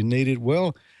what all you needed.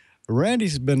 Well,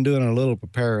 Randy's been doing a little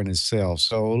preparing himself.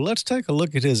 So let's take a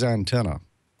look at his antenna.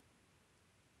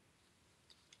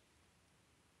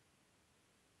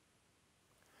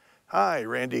 Hi,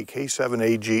 Randy,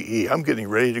 K7AGE. I'm getting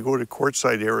ready to go to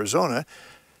Quartzsite, Arizona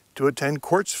to attend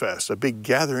Quartz Fest, a big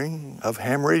gathering of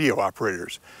ham radio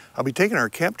operators. I'll be taking our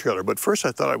camp trailer, but first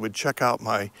I thought I would check out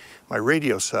my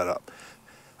radio setup.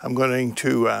 I'm going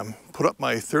to put up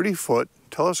my 30-foot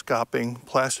telescoping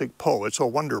plastic pole. It's a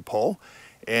wonder pole,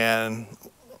 and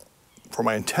for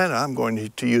my antenna, I'm going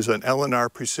to use an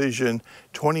LNR Precision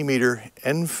 20-meter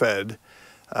end-fed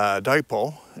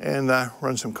dipole and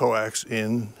run some coax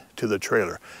into the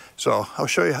trailer. So I'll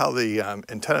show you how the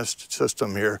antenna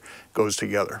system here goes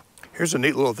together. Here's a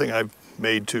neat little thing I've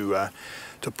made to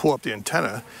pull up the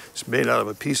antenna. It's made out of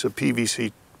a piece of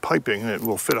PVC piping, and it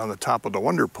will fit on the top of the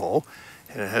wonder pole,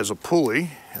 and it has a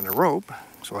pulley and a rope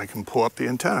so I can pull up the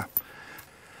antenna.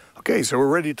 Okay, so we're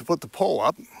ready to put the pole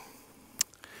up,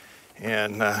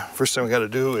 and first thing we got to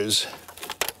do is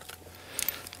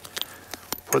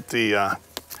put the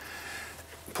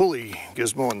pulley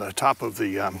gizmo on the top of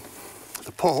the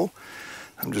pole.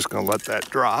 I'm just going to let that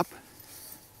drop.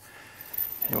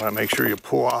 You want to make sure you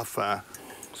pull off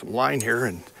some line here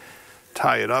and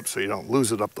tie it up so you don't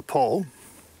lose it up the pole.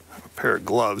 A pair of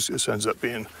gloves. This ends up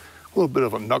being a little bit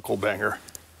of a knuckle banger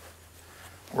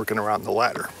working around the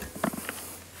ladder.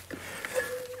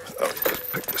 So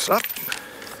pick this up.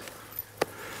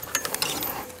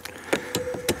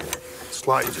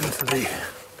 Slides into the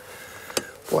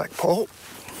black pole.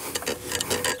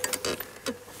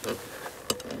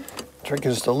 Trick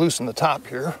is to loosen the top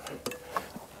here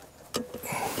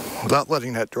without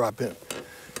letting that drop in.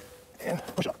 And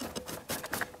push up.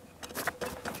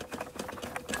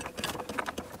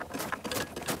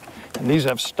 And these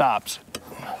have stops,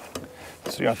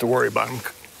 so you don't have to worry about them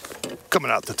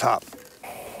coming out the top.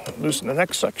 Loosen the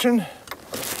next section.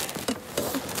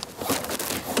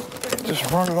 Just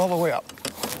run it all the way up.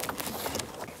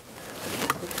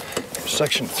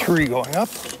 Section 3 going up.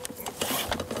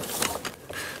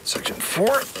 Section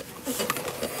 4.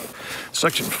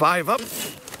 Section 5 up.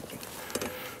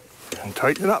 And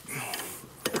tighten it up.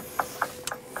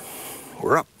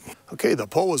 We're up. Okay, the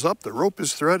pole is up, the rope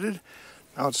is threaded.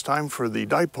 Now it's time for the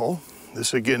dipole.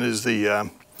 This again is the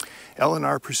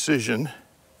LNR Precision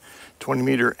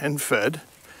 20-meter end fed.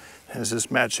 It has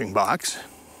this matching box.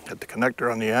 Got the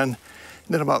connector on the end,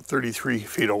 and then about 33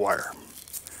 feet of wire.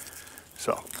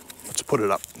 So let's put it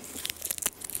up.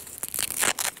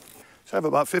 So I have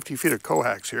about 50 feet of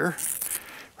coax here,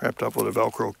 wrapped up with a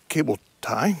Velcro cable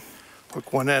tie.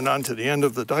 Hook one end onto the end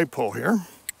of the dipole here.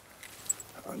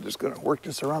 I'm just going to work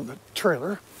this around the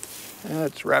trailer. And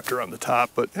it's wrapped around the top,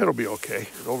 but it'll be okay.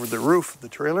 Over the roof of the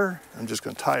trailer, I'm just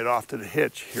going to tie it off to the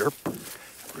hitch here.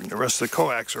 Bring the rest of the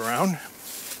coax around.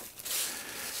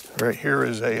 Right here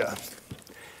is a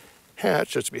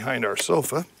hatch that's behind our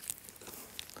sofa.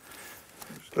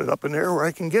 Put it up in there where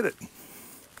I can get it.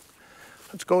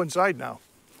 Let's go inside now.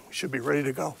 We should be ready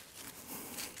to go.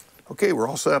 Okay, we're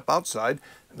all set up outside.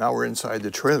 Now we're inside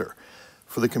the trailer.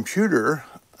 For the computer,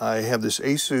 I have this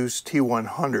Asus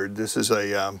T100. This is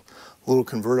a little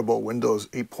convertible Windows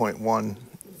 8.1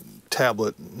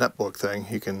 tablet netbook thing.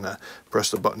 You can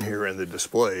press the button here and the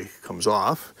display comes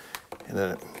off, and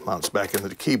then it mounts back into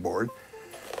the keyboard.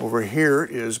 Over here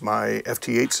is my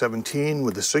FT817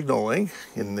 with the signal link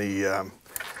in the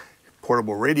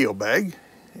portable radio bag,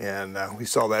 and we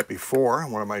saw that before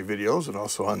in one of my videos and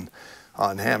also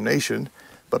on Ham Nation.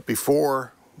 But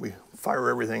before we fire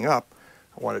everything up,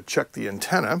 I want to check the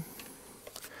antenna,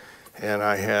 and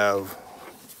I have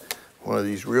one of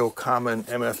these real common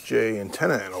MFJ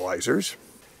antenna analyzers.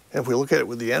 And if we look at it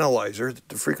with the analyzer,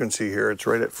 the frequency here, it's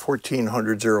right at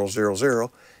 1400,000,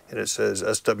 and it says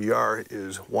SWR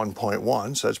is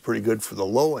 1.1, so that's pretty good for the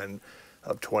low end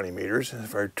of 20 meters. And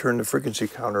if I turn the frequency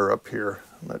counter up here,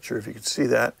 I'm not sure if you can see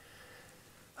that,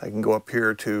 I can go up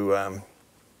here to,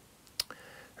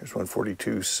 there's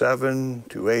 142.7,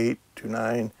 28,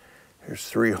 29, here's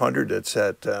 300, that's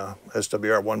at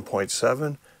SWR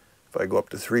 1.7. If I go up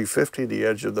to 350, the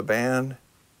edge of the band,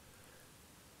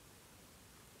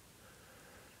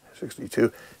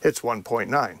 62, it's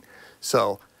 1.9.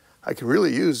 So I can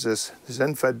really use this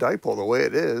end-fed dipole the way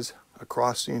it is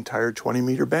across the entire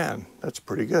 20-meter band. That's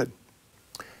pretty good.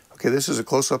 Okay, this is a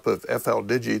close-up of FL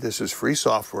Digi. This is free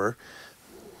software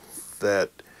that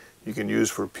you can use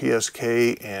for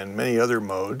PSK and many other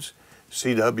modes.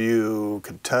 CW,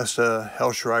 Contessa,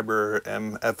 Hellschreiber,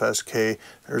 MFSK.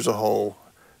 There's a whole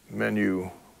menu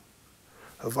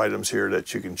of items here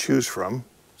that you can choose from.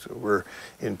 So we're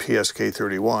in PSK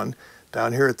 31.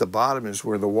 Down here at the bottom is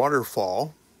where the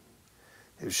waterfall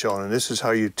is shown, and this is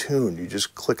how you tune. You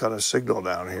just click on a signal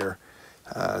down here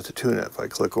to tune it. If I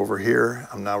click over here,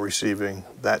 I'm now receiving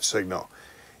that signal.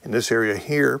 In this area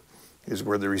here is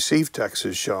where the receive text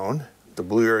is shown. The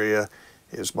blue area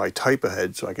is my type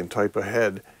ahead, so I can type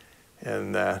ahead,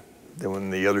 and then when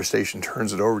the other station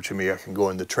turns it over to me, I can go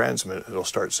into transmit, and it'll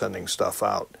start sending stuff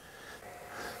out.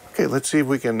 Okay, let's see if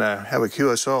we can have a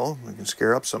QSO. We can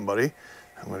scare up somebody.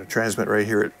 I'm going to transmit right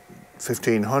here at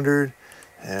 1500,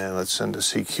 and let's send a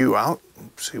CQ out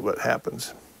and see what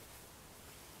happens.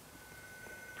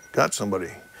 Got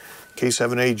somebody.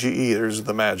 K7AGE, there's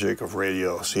the magic of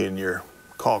radio, seeing your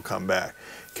call come back.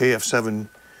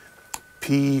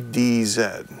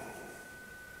 KF7PDZ.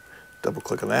 Double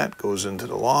click on that, goes into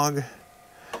the log.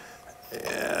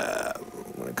 I'm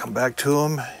going to come back to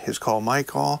him. His call, my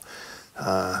call.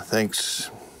 Thanks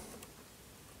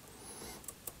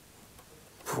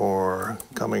for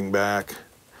coming back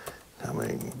to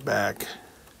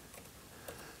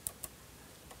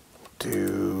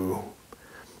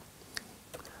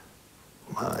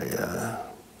my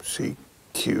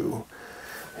CQ.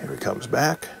 Here he comes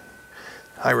back.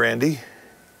 Hi, Randy.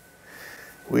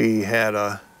 We had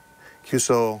a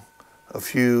QSO a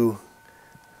few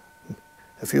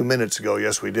minutes ago.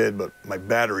 Yes, we did, but my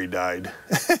battery died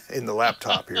in the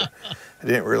laptop here. I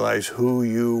didn't realize who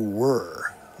you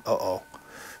were. Uh-oh.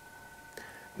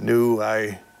 Knew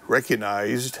I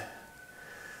recognized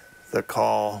the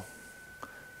call,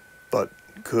 but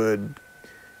couldn't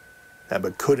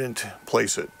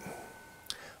place it.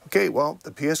 Okay, well,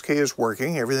 the PSK is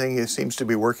working. Everything seems to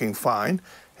be working fine.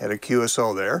 Had a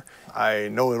QSO there. I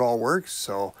know it all works,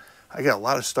 so I got a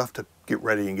lot of stuff to get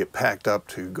ready and get packed up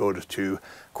to go to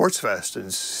Quartz Fest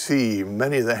and see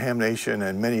many of the Ham Nation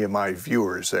and many of my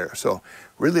viewers there. So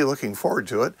really looking forward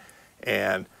to it,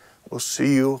 and we'll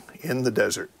see you in the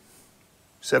desert.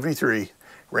 73,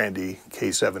 Randy,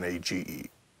 K7AGE.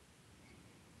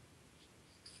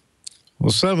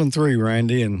 Well, 7-3,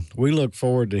 Randy, and we look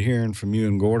forward to hearing from you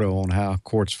and Gordo on how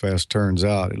Quartz Fest turns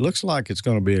out. It looks like it's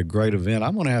going to be a great event.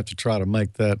 I'm going to have to try to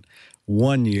make that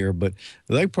one year, but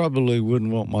they probably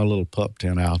wouldn't want my little pup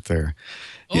tent out there.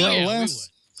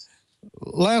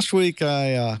 Last week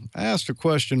I asked a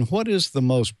question, what is the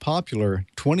most popular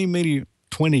 20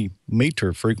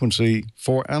 meter frequency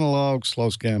for analog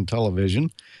slow scan television?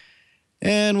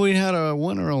 And we had a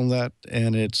winner on that,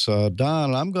 and it's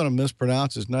Don. I'm going to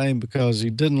mispronounce his name because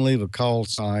he didn't leave a call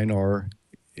sign, or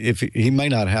if he may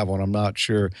not have one, I'm not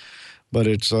sure. But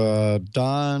it's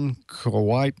Don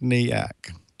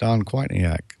Kwiatniak. Don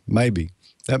Kwiatniak, maybe.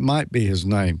 That might be his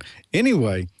name.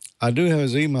 Anyway, I do have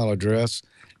his email address,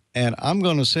 and I'm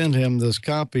going to send him this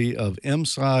copy of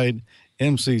MSIDE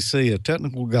MCC, a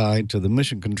technical guide to the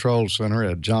Mission Control Center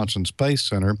at Johnson Space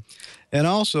Center. And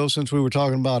also, since we were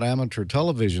talking about amateur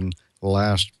television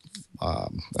last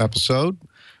episode,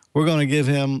 we're going to give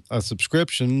him a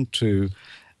subscription to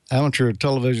Amateur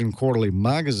Television Quarterly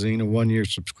Magazine, a one-year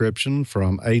subscription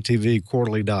from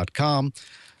atvquarterly.com.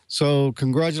 So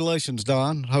congratulations,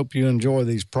 Don. Hope you enjoy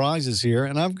these prizes here.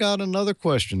 And I've got another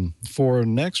question for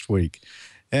next week,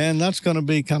 and that's going to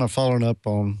be kind of following up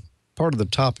on part of the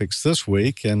topics this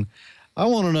week. And I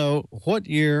want to know, what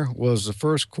year was the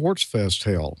first Quartz Fest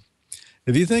held?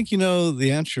 If you think you know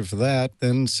the answer for that,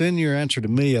 then send your answer to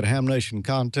me at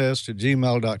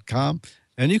hamnationcontest@gmail.com,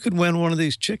 and you could win one of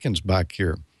these chickens back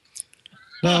here.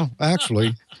 No,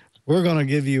 actually, we're going to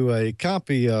give you a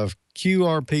copy of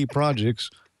QRP Projects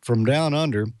from Down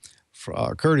Under,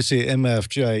 courtesy of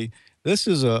MFJ. This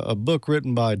is a book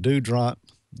written by Drew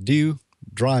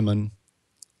Dryman.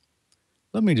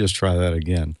 Let me just try that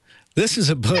again. This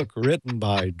is a book written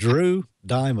by Drew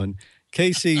Diamond,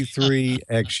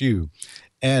 KC3XU.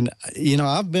 And, you know,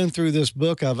 I've been through this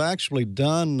book. I've actually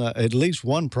done at least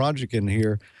one project in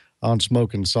here on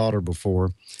smoke and solder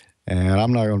before. And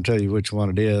I'm not going to tell you which one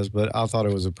it is, but I thought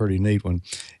it was a pretty neat one.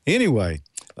 Anyway,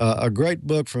 a great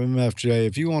book from MFJ.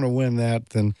 If you want to win that,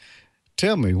 then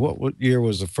tell me, what year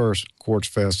was the first Quartz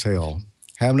Fest held?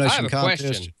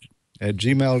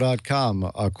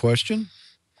 HamNationContest@gmail.com. A question?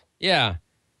 Yeah.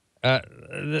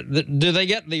 Do they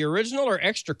get the original or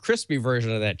extra crispy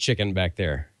version of that chicken back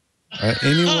there?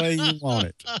 Any way you want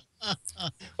it.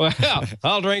 Well,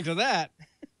 I'll drink to that.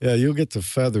 Yeah, you'll get the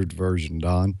feathered version,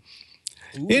 Don.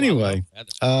 Ooh, anyway,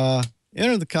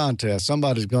 enter the contest.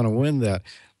 Somebody's going to win that.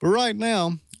 But right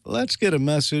now, let's get a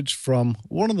message from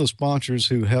one of the sponsors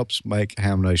who helps make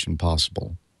Ham Nation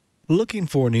possible. Looking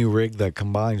for a new rig that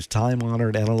combines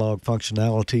time-honored analog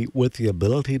functionality with the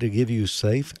ability to give you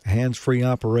safe, hands-free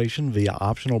operation via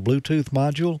optional Bluetooth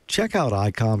module? Check out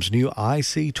ICOM's new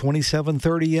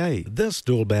IC2730A. This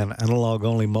dual-band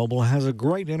analog-only mobile has a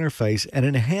great interface and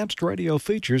enhanced radio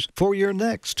features for your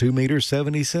next 2-meter,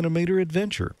 70-centimeter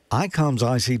adventure. ICOM's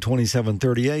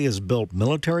IC2730A is built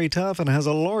military tough and has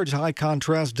a large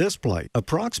high-contrast display,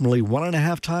 approximately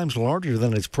 1.5 times larger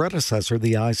than its predecessor,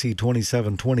 the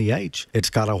IC2720H. It's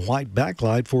got a white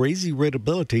backlight for easy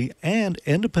readability and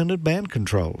independent band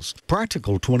controls.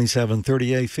 Practical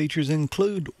 2730A features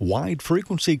include wide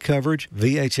frequency coverage,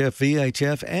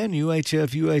 VHF-VHF and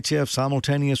UHF-UHF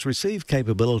simultaneous receive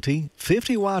capability,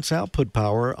 50 watts output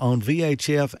power on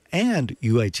VHF and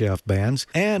UHF bands,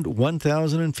 and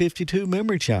 1052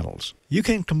 memory channels. You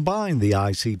can combine the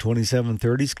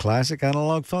IC2730's classic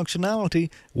analog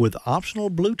functionality with optional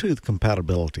Bluetooth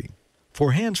compatibility.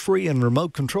 For hands-free and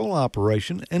remote control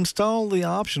operation, install the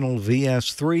optional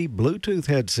VS3 Bluetooth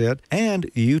headset and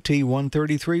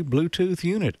UT133 Bluetooth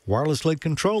unit. Wirelessly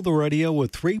control the radio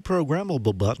with 3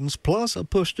 programmable buttons plus a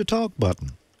push-to-talk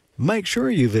button. Make sure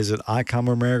you visit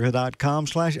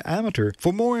icomamerica.com/amateur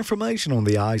for more information on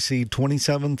the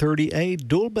IC2730A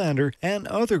dual bander and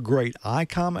other great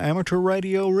ICOM amateur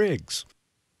radio rigs.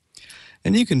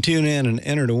 And you can tune in and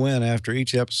enter to win after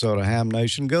each episode of Ham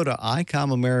Nation. Go to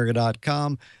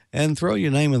icomamerica.com and throw your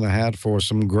name in the hat for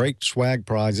some great swag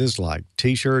prizes like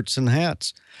T-shirts and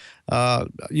hats.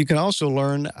 You can also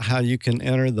learn how you can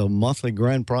enter the monthly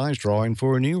grand prize drawing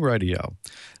for a new radio.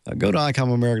 Go to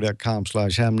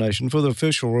icomamerica.com/hamnation for the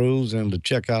official rules and to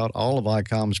check out all of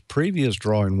ICOM's previous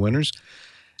drawing winners.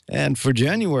 And for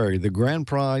January, the grand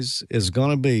prize is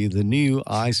going to be the new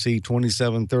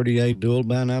IC2730A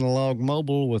dual-band analog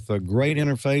mobile with a great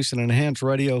interface and enhanced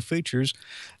radio features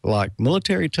like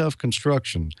military-tough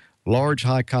construction, large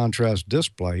high-contrast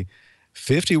display,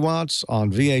 50 watts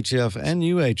on VHF and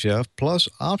UHF, plus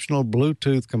optional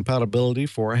Bluetooth compatibility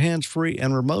for hands-free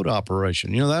and remote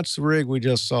operation. You know, that's the rig we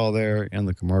just saw there in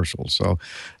the commercial. So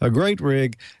a great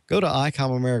rig. Go to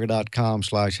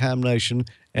icomamerica.com/hamnation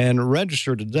and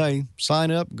register today. Sign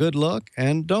up. Good luck.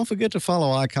 And don't forget to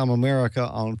follow ICOM America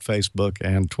on Facebook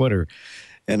and Twitter.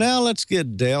 And now let's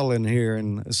get Dale in here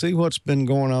and see what's been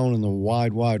going on in the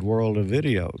wide, wide world of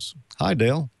videos. Hi,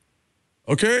 Dale.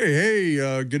 Okay, hey,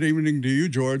 good evening to you,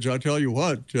 George. I tell you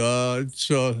what, it's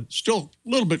still a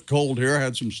little bit cold here. I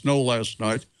had some snow last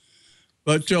night.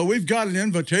 But we've got an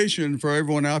invitation for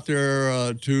everyone out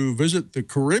there to visit the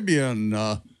Caribbean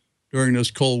during this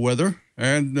cold weather,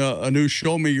 and a new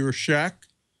Show Me Your Shack,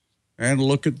 and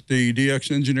look at the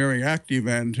DX Engineering Active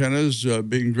antennas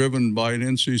being driven by an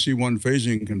NCC1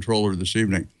 phasing controller this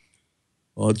evening.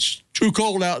 Well, it's too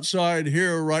cold outside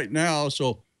here right now,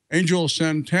 so Angel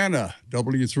Santana,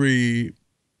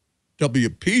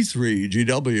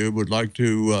 WP3GW, would like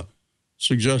to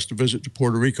suggest a visit to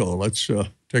Puerto Rico. Let's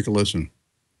take a listen.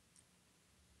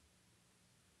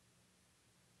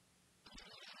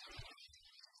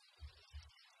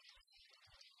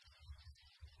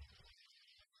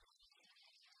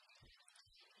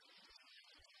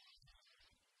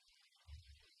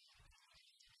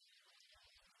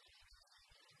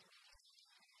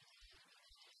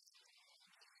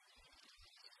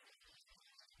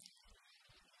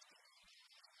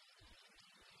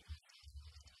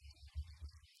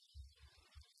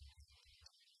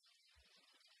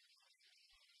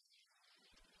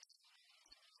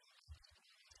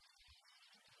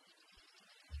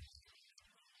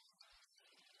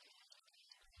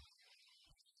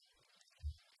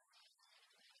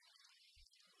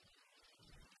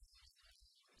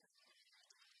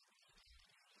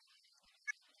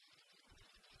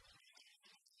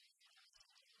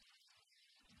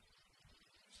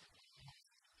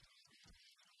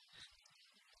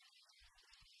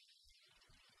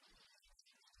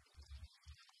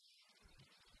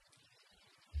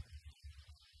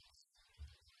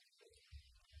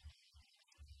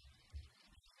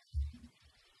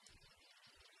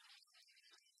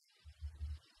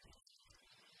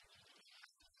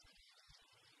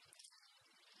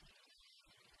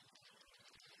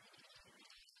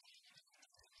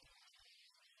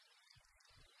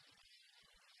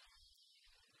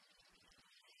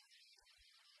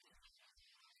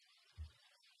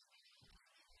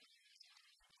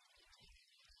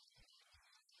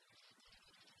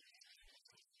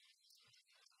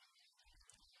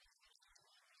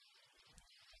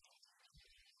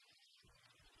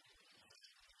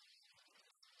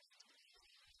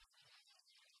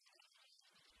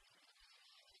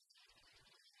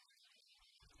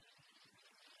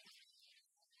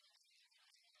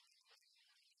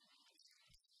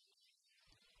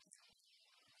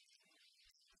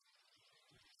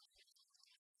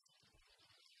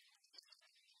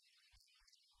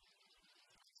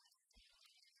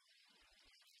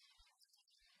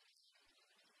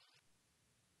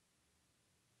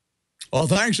 Well,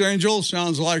 thanks, Angel.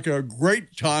 Sounds like a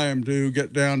great time to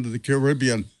get down to the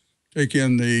Caribbean, take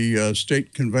in the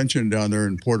state convention down there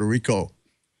in Puerto Rico.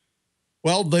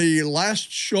 Well, the last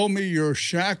Show Me Your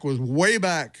Shack was way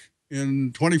back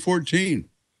in 2014.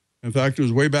 In fact, it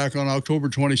was way back on October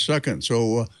 22nd.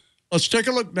 So let's take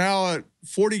a look now at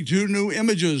 42 new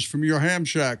images from your ham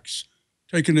shacks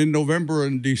taken in November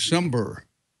and December.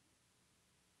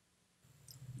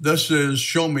 This is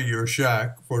Show Me Your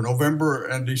Shack for November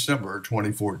and December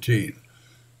 2014.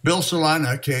 Bill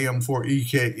Solana,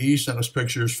 KM4EKE, sent us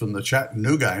pictures from the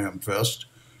Chattanooga Ham Fest.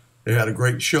 They had a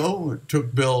great show. It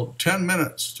took Bill 10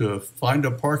 minutes to find a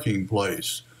parking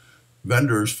place.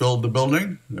 Vendors filled the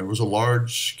building. There was a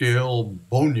large-scale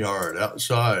boneyard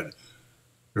outside.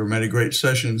 There were many great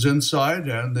sessions inside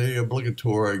and the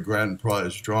obligatory grand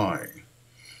prize drawing.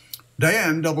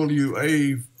 Dan,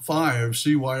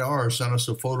 WA5CYR, sent us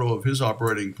a photo of his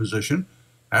operating position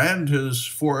and his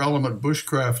 4-element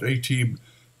bushcraft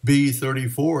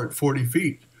ATB-34 at 40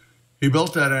 feet. He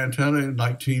built that antenna in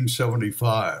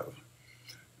 1975.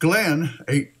 Glenn,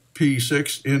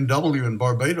 8P6NW in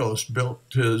Barbados, built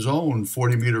his own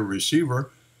 40-meter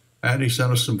receiver, and he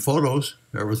sent us some photos.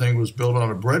 Everything was built on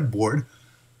a breadboard.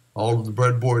 All of the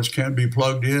breadboards can be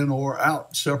plugged in or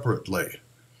out separately.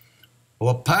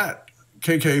 Well, Pat,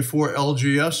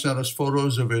 KK4LGS, sent us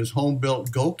photos of his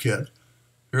home-built Go Kit.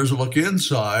 Here's a look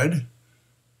inside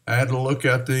and a look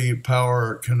at the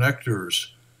power connectors.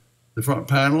 The front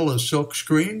panel is silk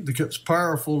screened. The kit's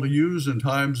powerful to use in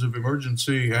times of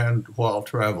emergency and while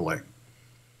traveling.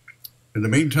 In the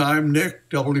meantime, Nick,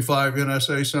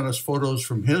 W5NSA, sent us photos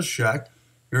from his shack.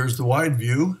 Here's the wide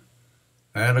view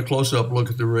and a close-up look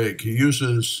at the rig. He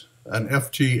uses an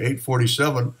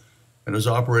FT847 and is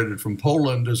operated from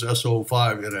Poland as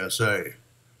SO5NSA.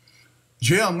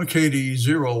 Jim,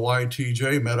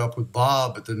 KD0YTJ, met up with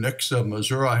Bob at the Nixa,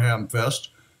 Missouri Ham Fest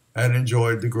and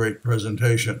enjoyed the great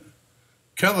presentation.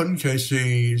 Kevin,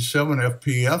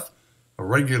 KC7FPF, a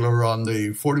regular on the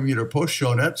 40-meter post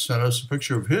show net, sent us a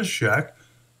picture of his shack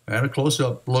and a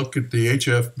close-up look at the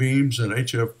HF beams and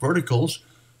HF verticals,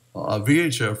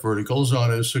 VHF verticals on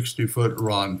his 60-foot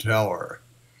Ron tower.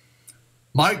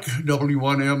 Mike,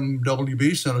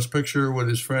 W1MWB, sent us a picture with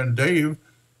his friend Dave,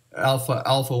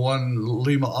 Alpha 1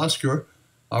 Lima Oscar,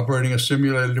 operating a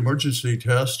simulated emergency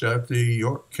test at the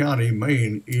York County,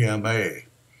 Maine EMA.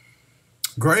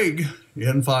 Greg,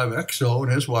 N5XO,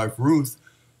 and his wife Ruth,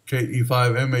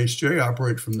 KE5MHJ,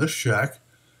 operate from this shack.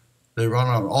 They run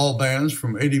on all bands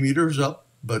from 80 meters up,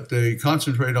 but they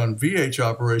concentrate on VH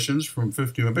operations from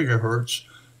 50 megahertz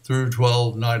through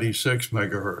 1296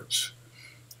 megahertz.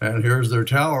 And here's their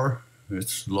tower.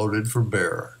 It's loaded for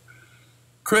bear.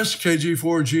 Chris,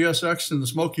 KG4GSX in the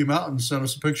Smoky Mountains, sent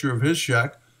us a picture of his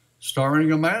shack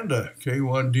starring Amanda,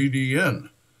 K1DDN.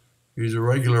 He's a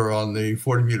regular on the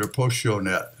 40-meter post-show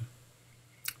net.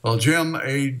 Well, Jim,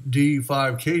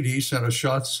 AD5KD, sent us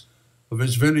shots of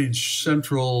his vintage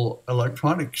Central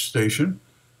Electronics station,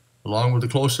 along with a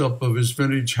close-up of his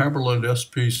vintage Hammerland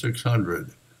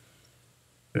SP600.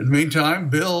 In the meantime,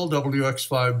 Bill,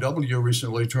 WX5W,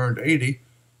 recently turned 80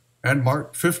 and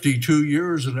marked 52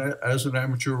 years as an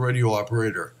amateur radio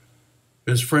operator.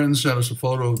 His friends sent us a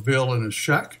photo of Bill in his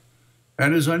shack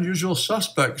and his unusual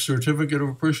suspect certificate of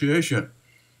appreciation.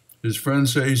 His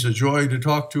friends say he's a joy to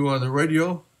talk to on the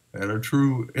radio and a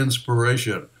true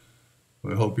inspiration.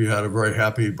 We hope you had a very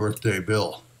happy birthday,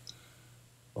 Bill.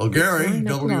 Well, Gary,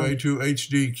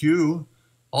 WA2HDQ,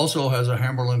 also has a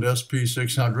Hammerland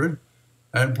SP600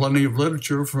 and plenty of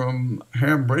literature from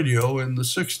ham radio in the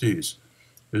 60s.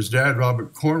 His dad,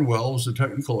 Robert Cornwell, was the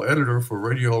technical editor for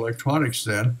radio electronics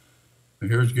then. And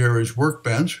here's Gary's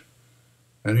workbench.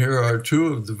 And here are two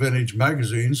of the vintage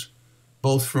magazines,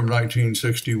 both from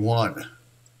 1961.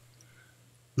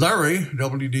 Larry,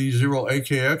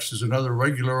 WD0AKX, is another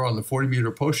regular on the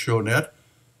 40-meter post-show net,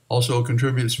 also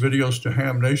contributes videos to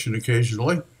Ham Nation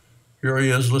occasionally. Here he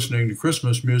is listening to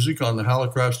Christmas music on the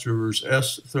Hallicraster's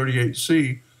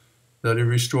S38C that he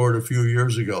restored a few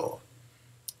years ago.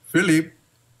 Philippe,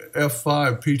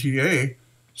 F5PTA,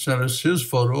 sent us his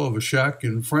photo of a shack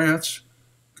in France,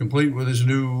 complete with his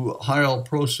new Heil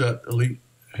Pro Set Elite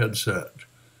headset.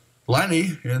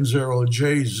 Lanny,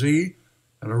 N0JZ,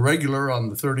 and a regular on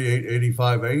the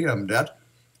 3885 AM net,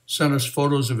 sent us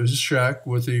photos of his shack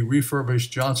with the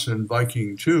refurbished Johnson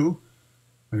Viking 2.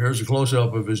 And here's a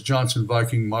close-up of his Johnson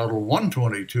Viking Model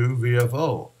 122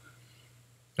 VFO.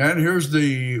 And here's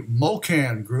the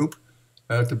Mocan group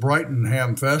at the Brighton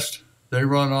Ham Fest. They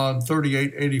run on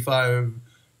 3885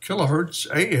 kilohertz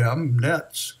AM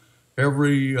nets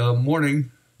every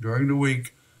morning during the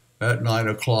week at 9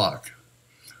 o'clock.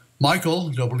 Michael,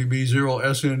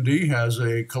 WB0SND, has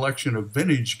a collection of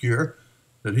vintage gear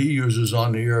that he uses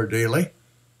on the air daily.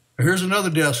 Here's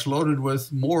another desk loaded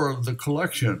with more of the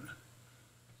collection.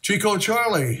 Chico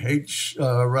Charlie,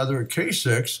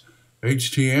 K6,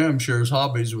 HTM, shares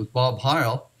hobbies with Bob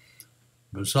Heil.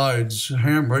 Besides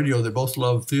ham radio, they both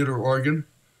love theater organ.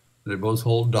 They both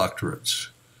hold doctorates.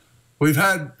 We've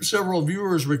had several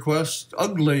viewers request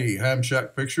ugly ham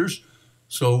shack pictures,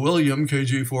 so William,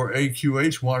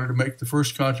 KG4AQH, wanted to make the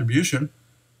first contribution.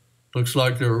 Looks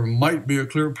like there might be a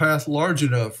clear path large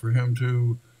enough for him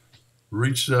to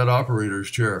reach that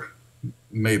operator's chair.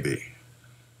 Maybe.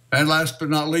 And last but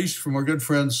not least, from our good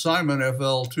friend Simon,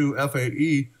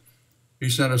 FL2FAE, he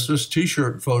sent us this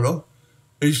T-shirt photo.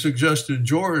 He suggested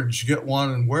George get one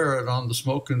and wear it on the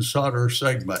Smoke and Solder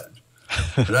segment.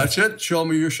 That's it. Show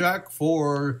me your shack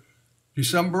for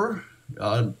December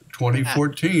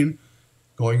 2014,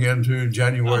 going into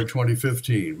January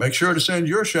 2015. Make sure to send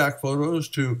your shack photos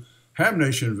to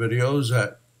HamNationVideos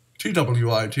at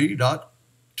twit.tv.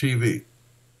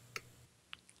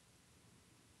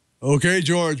 Okay,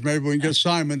 George, maybe we can get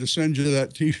Simon to send you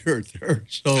that T-shirt there.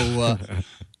 So,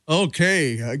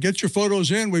 okay, get your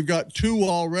photos in. We've got 2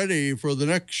 already for the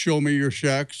next Show Me Your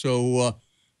Shack. So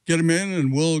get them in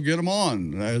and we'll get them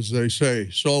on, as they say.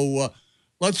 So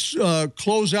let's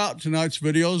close out tonight's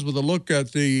videos with a look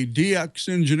at the DX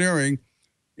Engineering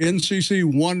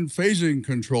NCC1 phasing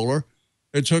controller.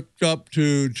 It's hooked up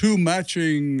to 2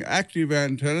 matching active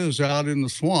antennas out in the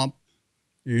swamp.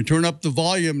 You turn up the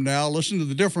volume now. Listen to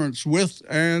the difference with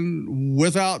and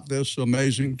without this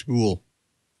amazing tool.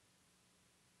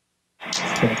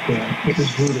 But it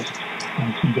was Buddhist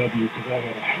on CW because I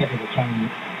had a heck of a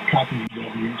time copying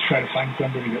W and try to find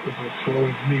somebody that was as slow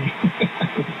as me.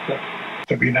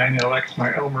 W9LX,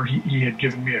 my Elmer, he had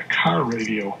given me a car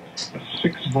radio, a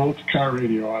 6-volt car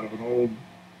radio out of an old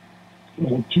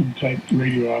tube-type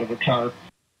radio out of a car.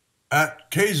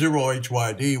 At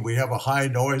K0HYD, we have a high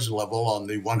noise level on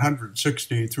the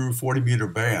 160 through 40 meter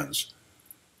bands.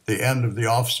 The end of the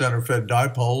off-center fed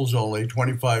dipole is only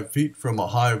 25 feet from a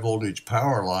high voltage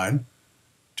power line.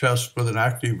 Test with an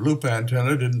active loop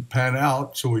antenna didn't pan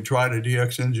out, so we tried a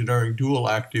DX Engineering dual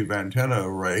active antenna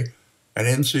array, an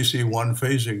NCC1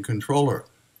 phasing controller.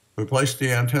 We placed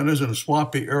the antennas in a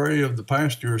swampy area of the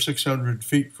pasture 600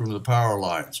 feet from the power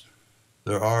lines.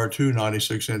 There are 2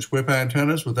 96-inch whip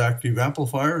antennas with active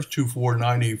amplifiers, 2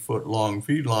 490-foot-long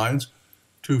feed lines,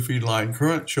 2 feed line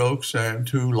current chokes, and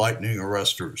 2 lightning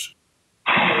arresters.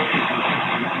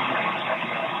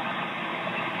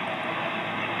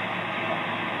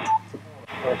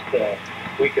 First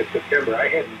week of September, I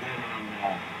hadn't been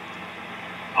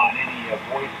on any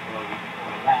voice for a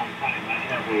long time. I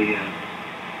have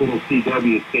a little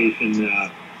CW station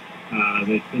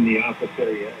that's in the office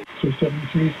area. So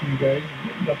 73 for you guys,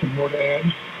 nothing more to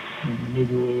add. And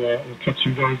maybe we'll catch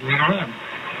you guys later on.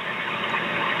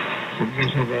 So you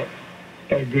guys have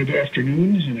a good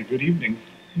afternoon and a good evening.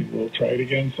 We'll try it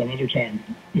again some other time.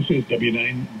 This is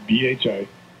W9BHI.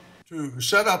 To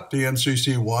set up the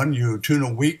NCC1, you tune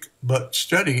a weak but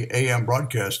steady AM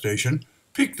broadcast station,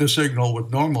 peak the signal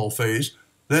with normal phase,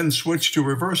 then switch to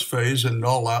reverse phase and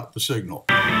null out the signal.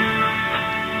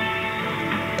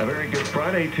 A very good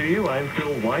Friday to you. I'm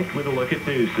Phil White with a look at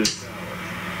news this hour.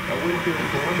 A Winfield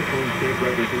forum between State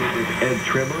Representative Ed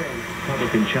Trimmer and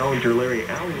Republican challenger Larry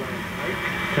Alley last night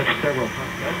touched several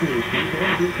hot button issues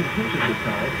and drew contentious at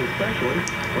times, especially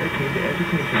when it came to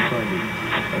education funding.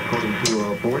 According to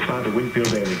a report by the Winfield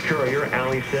Daily Courier,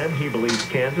 Alley said he believes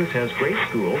Kansas has great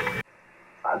schools.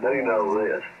 I do know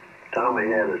this. Tommy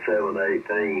had a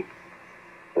 718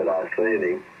 that I sent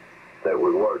him that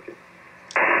was working.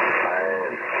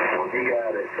 And when he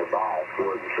got it, the bias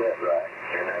wasn't set right,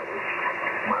 and that was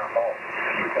my fault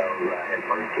because I had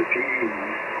burnt the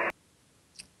fuse.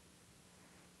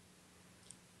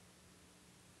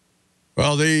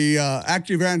 Well, the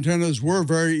active antennas were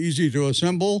very easy to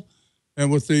assemble, and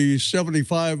with the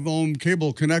 75-ohm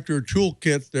cable connector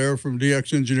toolkit there from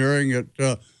DX Engineering, it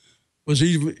was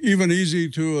even easy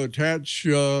to attach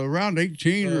around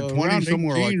 18 or 20,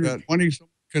 somewhere like that, 20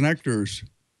 connectors.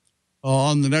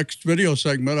 On the next video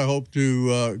segment, I hope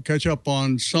to catch up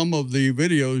on some of the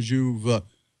videos you've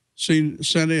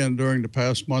sent in during the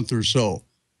past month or so.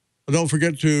 But don't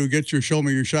forget to get your Show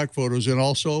Me Your Shack photos in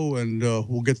also, and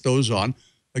we'll get those on.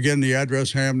 Again, the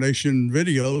address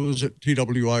HamNationVideos at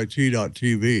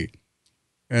twit.tv.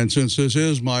 And since this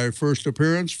is my first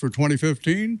appearance for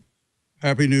 2015,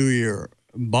 Happy New Year.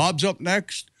 Bob's up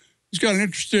next. He's got an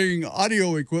interesting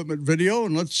audio equipment video,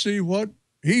 and let's see what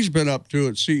he's been up to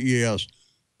at CES.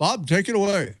 Bob, take it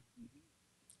away.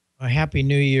 A happy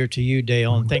New Year to you,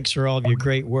 Dale, and thanks for all of your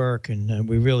great work, and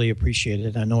we really appreciate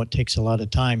it. I know it takes a lot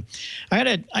of time.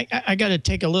 I gotta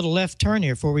take a little left turn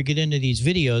here before we get into these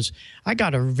videos. I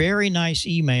got a very nice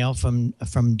email from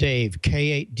Dave,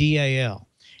 K8DAL,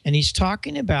 and he's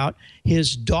talking about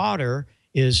his daughter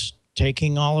is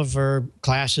taking all of her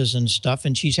classes and stuff,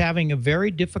 and she's having a very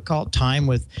difficult time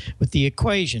with the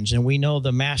equations. And we know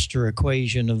the master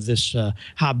equation of this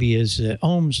hobby is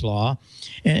Ohm's law.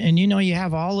 And you know, you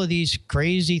have all of these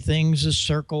crazy things, the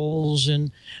circles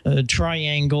and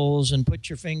triangles, and put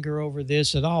your finger over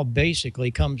this. It all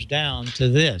basically comes down to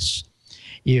this.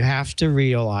 You have to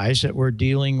realize that we're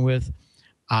dealing with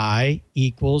I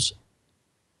equals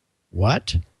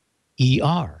what?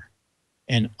 ER.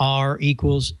 And R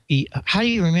equals E. How do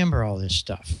you remember all this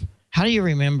stuff? How do you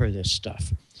remember this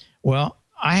stuff? Well,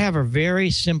 I have a very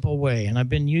simple way, and I've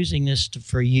been using this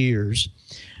for years.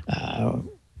 And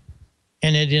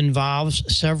it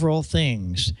involves several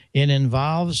things. It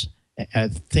involves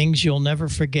things you'll never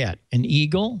forget. An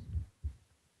eagle,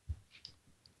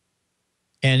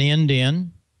 an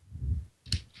Indian,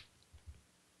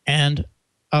 and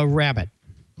a rabbit.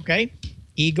 Okay?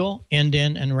 Eagle,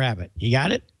 Indian, and rabbit. You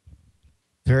got it?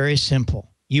 Very simple.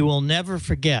 You will never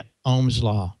forget Ohm's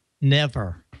law.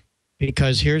 Never.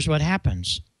 Because here's what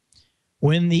happens.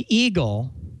 When the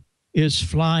eagle is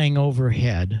flying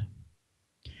overhead,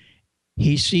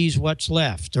 he sees what's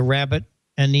left, the rabbit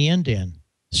and the Indian.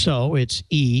 So it's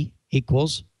E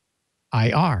equals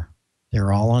IR.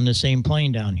 They're all on the same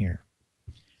plane down here.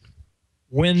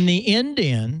 When the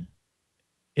Indian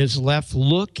is left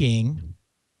looking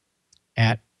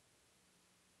at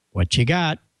what you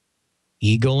got,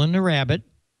 eagle and the rabbit,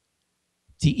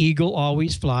 the eagle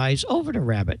always flies over the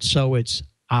rabbit. So it's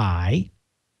I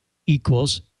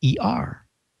equals ER.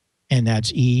 And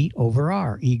that's E over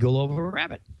R, eagle over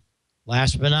rabbit.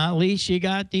 Last but not least, you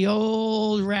got the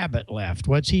old rabbit left.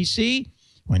 What's he see?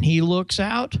 When he looks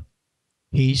out,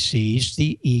 he sees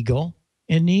the eagle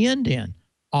and the Indian.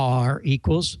 R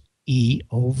equals E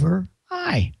over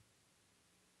I.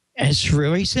 It's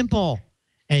really simple.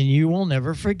 And you will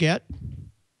never forget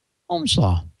Ohm's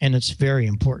law, and it's very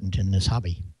important in this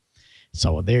hobby.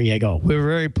 So there you go. We're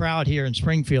very proud here in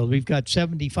Springfield. We've got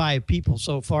 75 people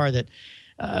so far that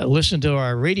listen to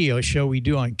our radio show we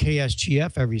do on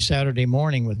KSGF every Saturday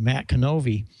morning with Matt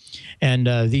Canovi. And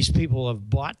these people have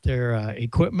bought their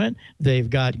equipment. They've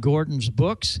got Gordon's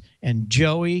books, and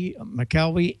Joey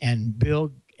McKelvey and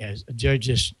Bill,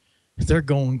 they're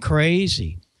going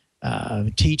crazy.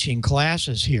 Teaching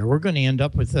classes here. We're going to end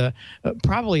up with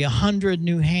probably 100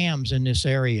 new hams in this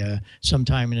area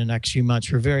sometime in the next few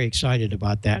months. We're very excited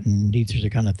about that, and these are the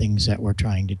kind of things that we're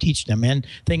trying to teach them, and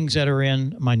things that are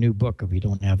in my new book if you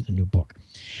don't have the new book.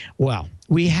 Well,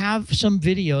 we have some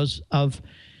videos of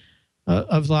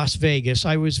Las Vegas.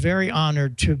 I was very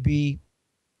honored to be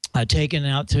taken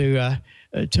out to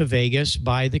Vegas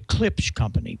by the Klipsch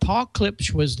Company. Paul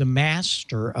Klipsch was the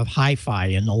master of hi-fi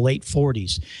in the late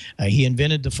 40s. He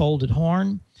invented the folded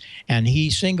horn, and he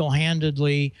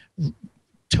single-handedly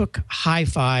took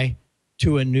hi-fi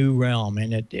to a new realm,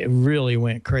 and it really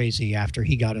went crazy after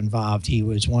he got involved. He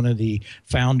was one of the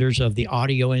founders of the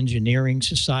Audio Engineering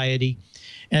Society,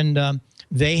 and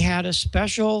they had a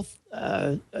special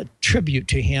tribute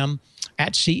to him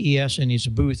at CES in his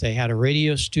booth. They had a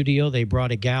radio studio. They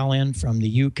brought a gal in from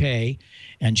the UK,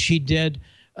 and she did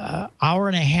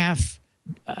hour-and-a-half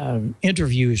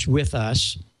interviews with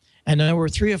us, and there were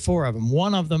 3 or 4 of them.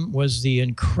 One of them was the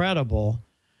incredible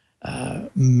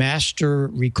master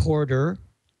recorder,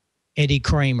 Eddie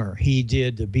Kramer. He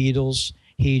did the Beatles.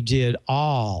 He did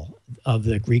all of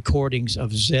the recordings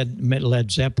of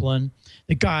Led Zeppelin.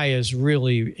 The guy is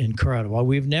really incredible.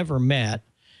 We've never met,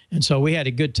 and so we had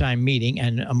a good time meeting,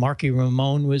 and Marky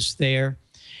Ramone was there.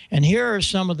 And here are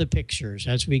some of the pictures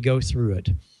as we go through it.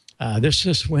 This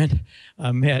is when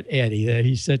I met Eddie.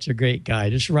 He's such a great guy.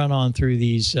 Just run on through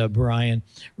these, Brian,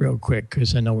 real quick,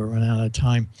 because I know we're running out of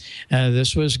time.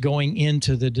 This was going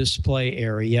into the display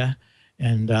area,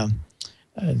 and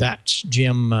that's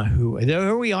Jim,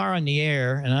 there we are on the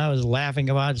air, and I was laughing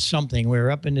about something. We were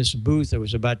up in this booth that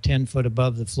was about 10 foot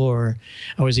above the floor.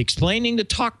 I was explaining the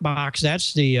talk box.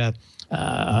 That's a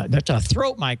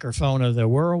throat microphone of the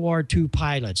World War II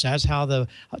pilots. That's how the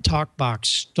talk box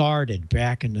started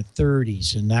back in the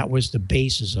 30s, and that was the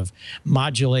basis of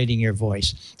modulating your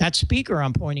voice. That speaker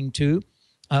I'm pointing to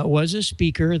was a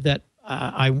speaker that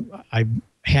I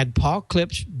had Paul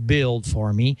Klipsch build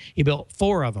for me. He built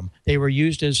 4 of them. They were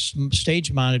used as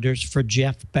stage monitors for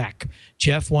Jeff Beck.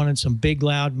 Jeff wanted some big,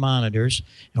 loud monitors,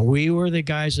 and we were the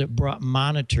guys that brought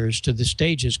monitors to the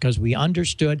stages because we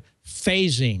understood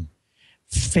phasing.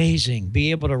 phasing,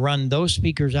 be able to run those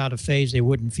speakers out of phase. They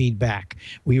wouldn't feed back.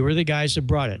 We were the guys that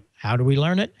brought it. How do we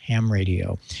learn it? Ham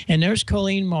radio. And there's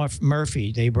Colleen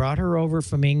Murphy. They brought her over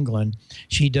from England.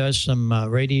 She does some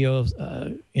radio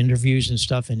interviews and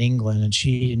stuff in England.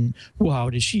 And wow,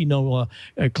 does she know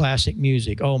classic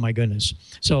music? Oh, my goodness.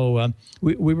 So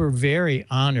we were very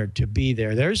honored to be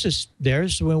there.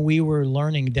 There's when we were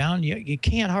learning down. You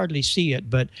can't hardly see it,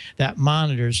 but that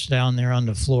monitor's down there on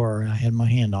the floor. I had my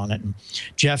hand on it. And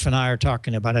Jeff and I are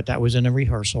talking about it. That was in a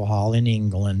rehearsal hall in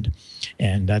England.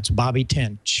 And that's Bobby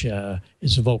Tench.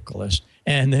 Is a vocalist,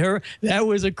 and that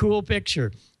was a cool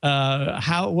picture.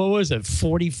 What was it?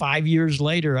 45 years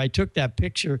later, I took that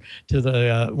picture to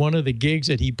the one of the gigs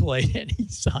that he played, and he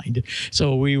signed it.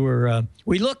 So we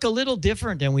look a little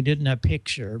different, and we didn't have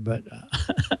picture, but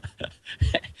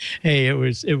hey, it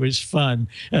was fun,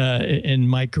 and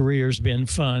my career's been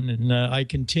fun, and I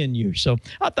continue. So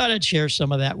I thought I'd share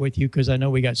some of that with you because I know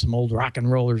we got some old rock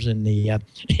and rollers in the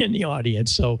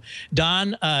audience. So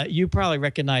Don, you probably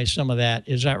recognize some of that.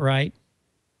 Is that right?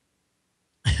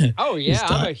 Oh yeah,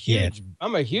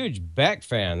 I'm a huge Beck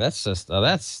fan. That's just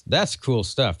that's cool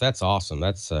stuff. That's awesome.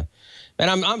 That's and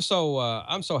I'm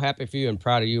so happy for you and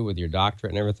proud of you with your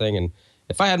doctorate and everything. And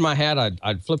if I had my hat,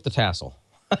 I'd flip the tassel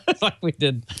like we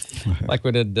did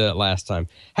last time.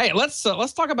 Hey, let's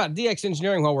talk about DX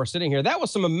Engineering while we're sitting here. That was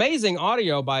some amazing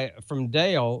audio from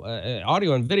Dale,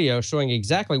 audio and video showing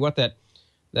exactly what that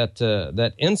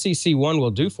NCC1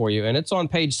 will do for you, and it's on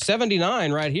page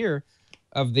 79 right here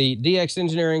of the DX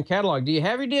Engineering catalog. Do you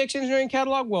have your DX Engineering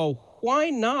catalog? Well, why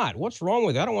not? What's wrong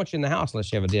with it? I don't want you in the house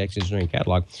unless you have a DX Engineering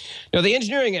catalog. Now, the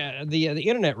engineering, the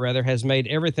internet rather, has made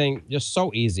everything just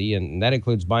so easy, and that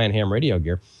includes buying ham radio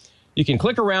gear. You can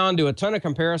click around, do a ton of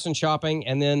comparison shopping,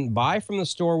 and then buy from the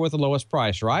store with the lowest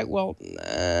price, right? Well,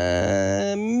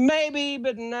 maybe,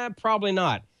 but probably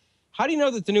not. How do you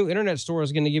know that the new internet store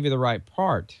is going to give you the right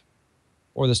part?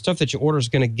 Or the stuff that you order is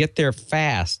going to get there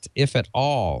fast, if at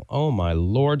all? Oh, my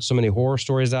Lord, so many horror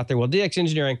stories out there. Well, DX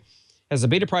Engineering has a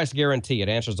beta price guarantee. It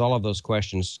answers all of those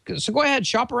questions. So go ahead,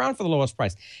 shop around for the lowest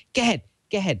price. Go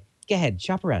ahead,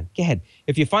 shop around. Go ahead.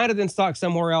 If you find it in stock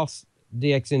somewhere else,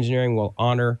 DX Engineering will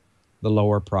honor the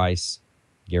lower price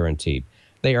guaranteed.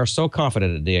 They are so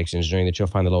confident at DX Engineering that you'll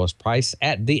find the lowest price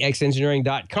at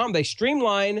dxengineering.com. They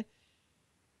streamline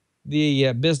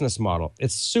the business model.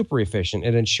 It's super efficient.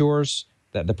 It ensures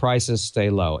that the prices stay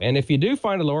low. And if you do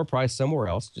find a lower price somewhere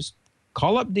else, just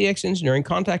call up DX Engineering,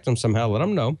 contact them somehow, let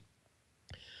them know.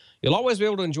 You'll always be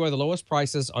able to enjoy the lowest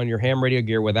prices on your ham radio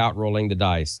gear without rolling the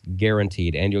dice,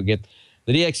 guaranteed. And you'll get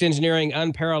the DX Engineering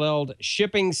unparalleled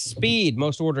shipping speed.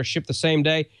 Most orders ship the same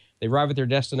day. They arrive at their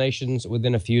destinations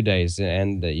within a few days,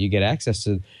 and you get access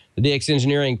to the DX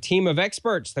Engineering team of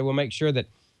experts that will make sure that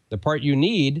the part you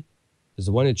need is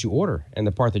the one that you order, and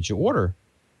the part that you order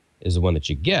is the one that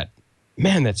you get.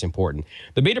 Man, that's important.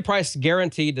 The beta price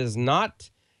guarantee does not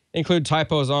include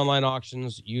typos, online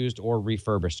auctions, used or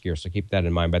refurbished gear, so keep that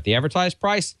in mind. But the advertised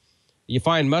price you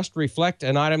find must reflect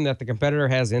an item that the competitor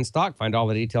has in stock. Find all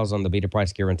the details on the beta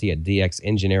price guarantee at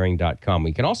dxengineering.com.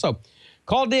 We can also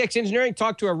call DX Engineering,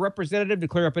 talk to a representative to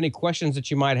clear up any questions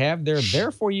that you might have. They're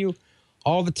there for you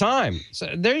all the time.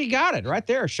 So there you got it right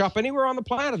there. Shop anywhere on the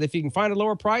planet. If you can find a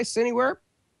lower price anywhere,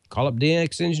 call up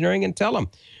DX Engineering and tell them.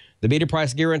 The beta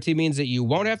price guarantee means that you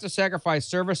won't have to sacrifice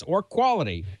service or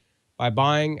quality by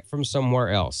buying from somewhere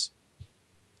else.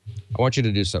 I want you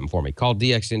to do something for me. Call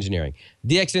DX Engineering.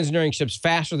 DX Engineering ships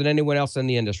faster than anyone else in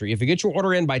the industry. If you get your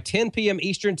order in by 10 p.m.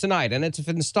 Eastern tonight and it's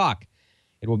in stock,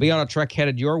 it will be on a truck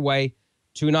headed your way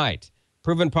tonight.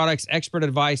 Proven products, expert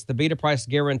advice, the beta price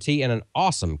guarantee, and an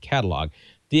awesome catalog.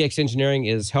 DX Engineering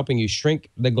is helping you shrink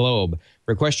the globe.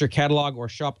 Request your catalog or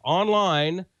shop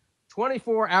online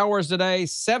 24 hours a day,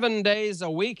 7 days a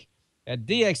week at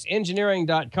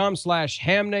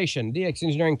dxengineering.com/HamNation. DX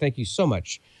Engineering, thank you so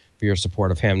much for your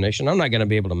support of Ham Nation. I'm not going to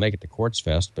be able to make it to Quartz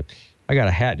Fest, but I got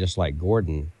a hat just like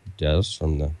Gordon does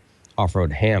from the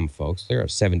Off-Road Ham folks. They're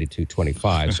at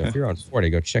 7225. So if you're on 40,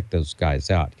 go check those guys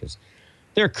out because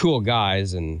they're cool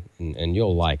guys and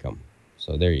you'll like them.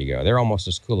 So there you go. They're almost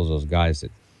as cool as those guys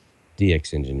at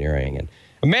DX Engineering. And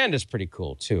Amanda's pretty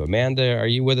cool too. Amanda, are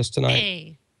you with us tonight?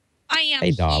 Hey, I am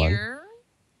hey, darling. here.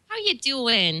 How you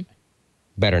doing?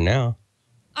 Better now.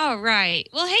 All right.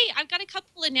 Well, hey, I've got a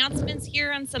couple announcements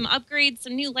here on some upgrades,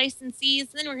 some new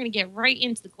licensees, and then we're going to get right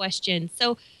into the questions.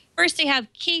 So first I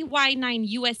have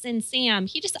KY9USN Sam.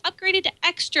 He just upgraded to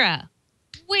Extra.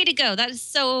 Way to go. That is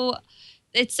so...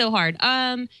 It's so hard.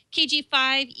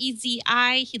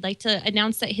 KG5EZI, he'd like to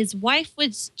announce that his wife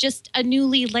was just a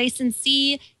newly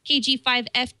licensee.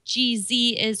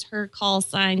 KG5FGZ is her call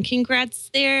sign. Congrats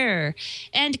there.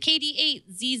 And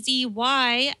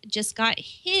KD8ZZY just got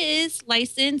his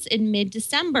license in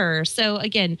mid-December. So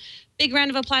again, big round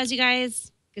of applause, you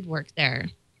guys. Good work there.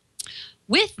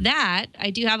 With that, I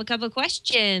do have a couple of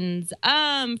questions.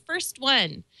 First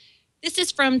one. This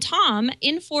is from Tom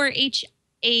in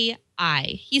 4HAI.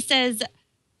 He says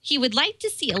he would like to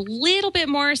see a little bit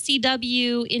more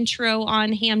CW intro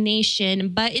on Ham Nation,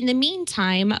 but in the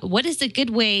meantime, what is a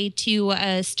good way to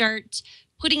start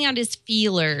putting out his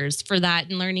feelers for that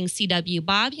and learning CW?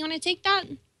 Bob, you want to take that?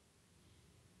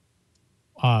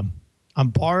 I'm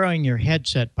borrowing your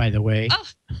headset, by the way. Oh.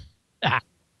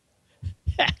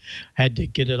 Had to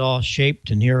get it all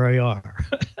shaped, and here I are.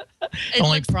 The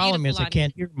only problem is I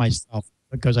can't hear myself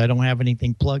because I don't have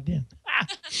anything plugged in.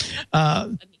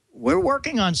 We're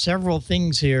working on several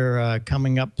things here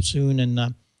coming up soon,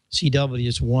 and CW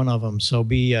is one of them. So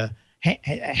be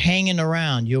hanging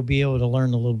around. You'll be able to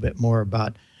learn a little bit more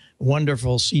about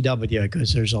wonderful CW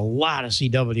because there's a lot of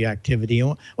CW activity.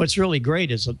 And what's really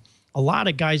great is a lot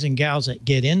of guys and gals that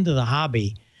get into the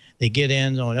hobby, they get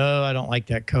in going, oh, I don't like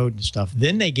that code and stuff.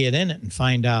 Then they get in it and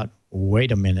find out,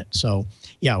 wait a minute. So,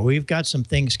 yeah, we've got some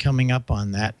things coming up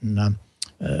on that, and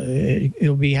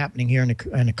it'll be happening here in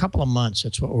a couple of months.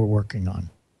 That's what we're working on.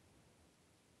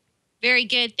 Very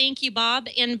good. Thank you, Bob.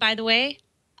 And by the way,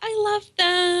 I love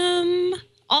them.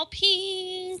 All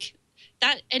pink.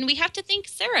 And we have to thank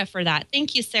Sarah for that.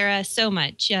 Thank you, Sarah, so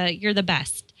much. You're the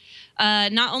best.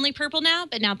 Not only purple now,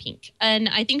 but now pink. And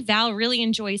I think Val really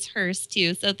enjoys hers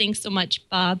too. So thanks so much,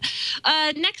 Bob.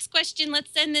 Next question.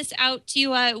 Let's send this out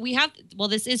to,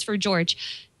 this is for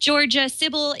George. George,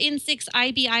 Sybil in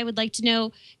 6IB, I would like to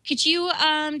know, could you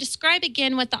describe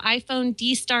again what the iPhone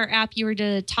D-Star app you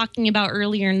were talking about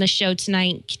earlier in the show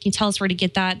tonight? Can you tell us where to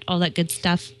get that, all that good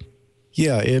stuff?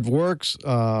 Yeah, it works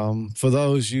for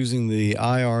those using the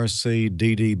IRC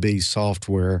DDB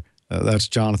software. That's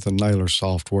Jonathan Naylor's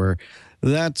software.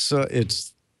 That's not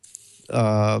an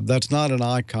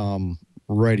ICOM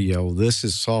radio. This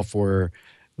is software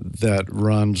that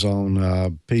runs on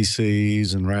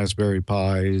PCs and Raspberry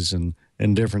Pis and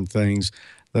different things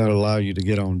that allow you to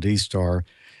get on D-Star.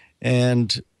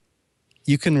 And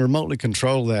you can remotely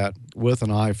control that with an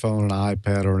iPhone, an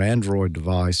iPad, or an Android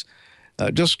device.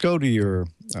 Just go to your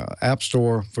App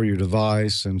Store for your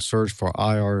device and search for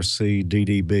IRC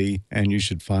DDB, and you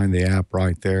should find the app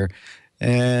right there.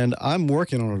 And I'm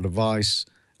working on a device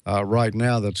right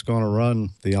now that's going to run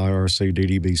the IRC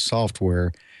DDB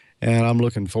software, and I'm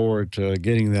looking forward to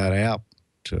getting that app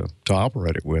to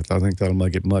operate it with. I think that'll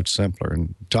make it much simpler,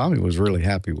 and Tommy was really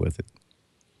happy with it.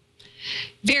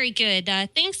 Very good.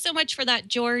 Thanks so much for that,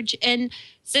 George. And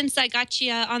since I got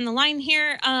you on the line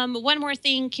here, one more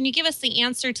thing. Can you give us the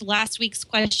answer to last week's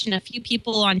question? A few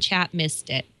people on chat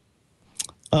missed it.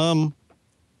 Yeah,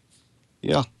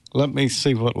 let me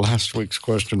see what last week's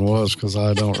question was because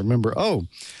I don't remember. Oh,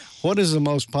 what is the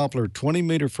most popular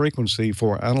 20-meter frequency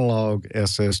for analog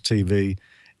SSTV?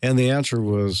 And the answer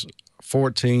was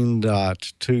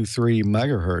 14.23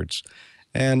 megahertz.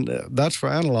 And that's for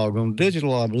analog. On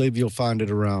digital, I believe you'll find it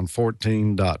around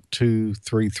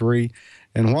 14.233.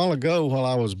 And a while ago, while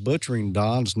I was butchering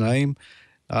Don's name,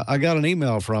 I got an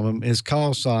email from him. His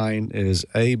call sign is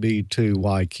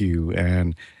AB2YQ,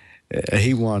 and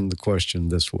he won the question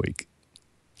this week.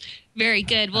 Very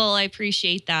good. Well, I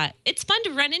appreciate that. It's fun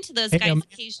to run into those guys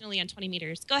occasionally on 20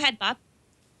 meters. Go ahead, Bob.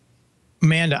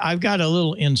 Amanda, I've got a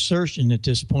little insertion at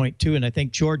this point, too, and I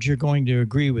think, George, you're going to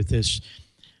agree with this.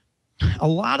 A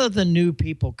lot of the new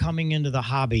people coming into the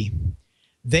hobby,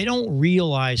 they don't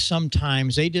realize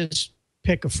sometimes they just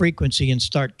pick a frequency and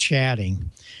start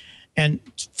chatting. And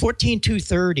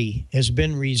 14230 has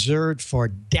been reserved for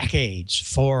decades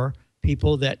for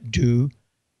people that do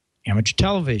amateur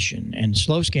television and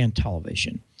slow scan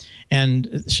television.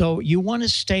 And so you want to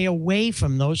stay away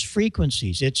from those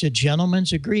frequencies. It's a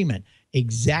gentleman's agreement,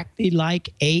 exactly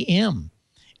like AM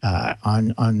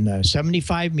on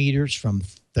 75 meters from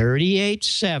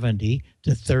 3870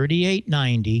 to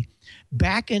 3890.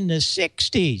 Back in the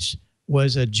 60s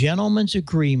was a gentleman's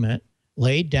agreement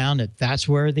laid down that that's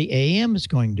where the AM is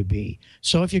going to be.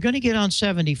 So if you're going to get on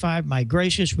 75, my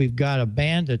gracious, we've got a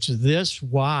band that's this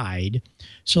wide.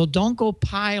 So don't go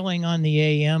piling on the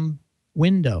AM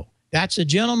window. That's a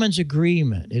gentleman's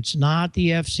agreement. It's not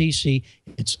the FCC.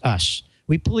 It's us.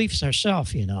 We police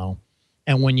ourselves, you know.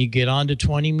 And when you get on to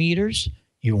 20 meters,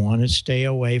 you want to stay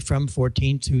away from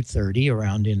 14-230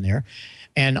 around in there.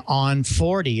 And on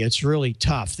 40, it's really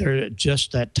tough. They're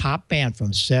just that top band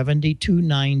from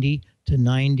 70-290 to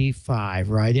 95,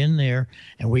 right in there.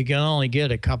 And we can only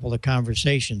get a couple of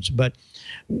conversations. But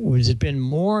there's been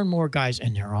more and more guys,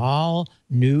 and they're all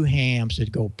new hams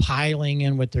that go piling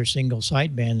in with their single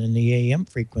sideband and the AM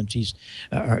frequencies.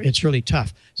 It's really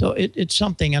tough. So it's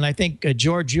something, and I think,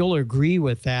 George, you'll agree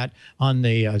with that on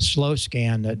the slow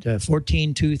scan, that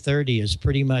 14230 is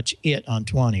pretty much it on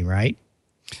 20, right?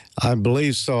 I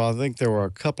believe so. I think there were a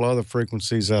couple other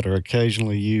frequencies that are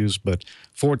occasionally used, but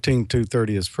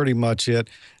 14230 is pretty much it.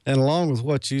 And along with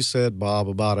what you said, Bob,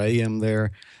 about AM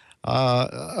there,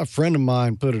 a friend of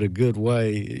mine put it a good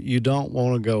way. You don't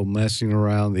want to go messing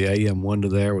around the AM window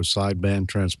there with sideband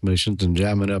transmissions and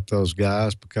jamming up those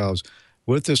guys, because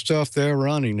with the stuff they're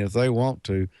running, if they want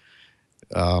to,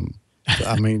 I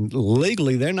mean,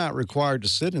 legally, they're not required to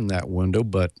sit in that window,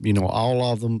 but, you know, all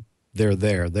of them, they're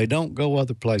there. They don't go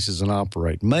other places and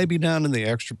operate. Maybe down in the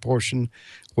extra portion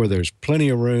where there's plenty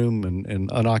of room and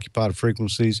unoccupied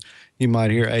frequencies, you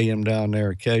might hear AM down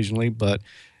there occasionally, but,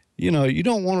 you know, you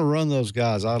don't want to run those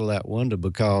guys out of that window,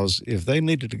 because if they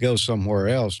needed to go somewhere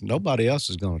else, nobody else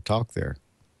is going to talk there.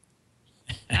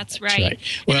 That's right.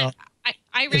 Well,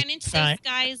 I ran into those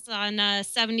guys on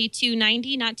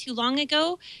 7290 not too long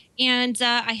ago, and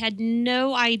I had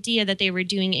no idea that they were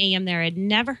doing AM there. I'd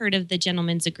never heard of the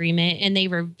gentleman's agreement, and they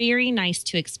were very nice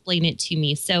to explain it to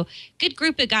me. So good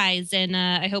group of guys, and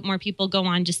I hope more people go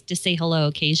on just to say hello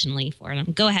occasionally for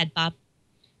them. Go ahead, Bob.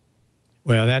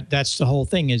 Well, that's the whole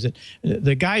thing, is that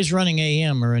the guys running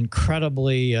AM are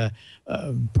incredibly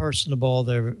personable.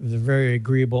 They're very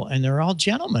agreeable, and they're all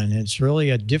gentlemen. It's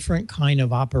really a different kind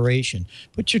of operation.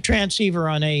 Put your transceiver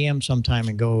on AM sometime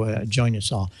and go join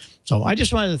us all. So I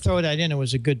just wanted to throw that in. It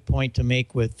was a good point to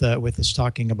make with us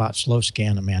talking about slow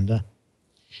scan, Amanda.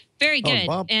 Very good.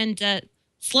 And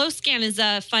slow scan is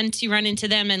fun to run into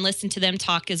them and listen to them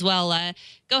talk as well.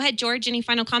 Go ahead, George. Any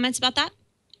final comments about that?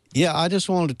 Yeah, I just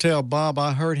wanted to tell Bob,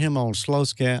 I heard him on slow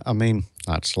scan. I mean,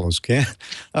 not slow scan.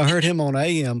 I heard him on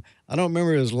AM. I don't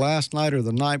remember if it was last night or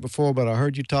the night before, but I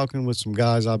heard you talking with some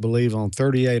guys, I believe, on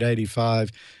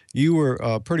 3885. You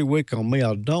were pretty weak on me.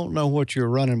 I don't know what you were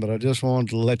running, but I just wanted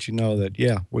to let you know that,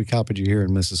 yeah, we copied you here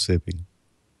in Mississippi.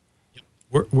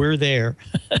 We're there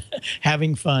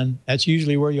having fun. That's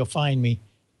usually where you'll find me.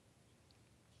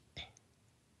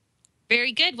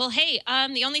 Very good. Well, hey,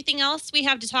 the only thing else we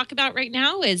have to talk about right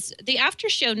now is the after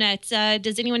show net.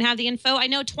 Does anyone have the info? I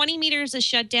know 20 meters is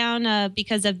shut down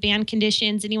because of band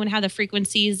conditions. Anyone have the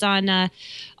frequencies on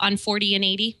 40 and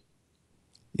 80?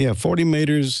 Yeah, 40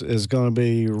 meters is going to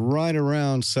be right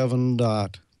around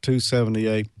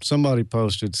 7.278. Somebody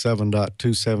posted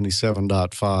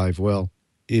 7.277.5. Well,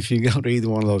 if you go to either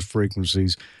one of those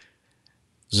frequencies,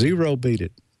 zero beat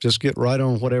it. Just get right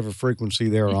on whatever frequency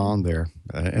they're on there,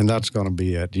 and that's going to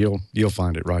be it. You'll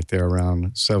find it right there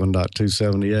around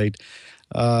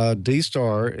 7.278.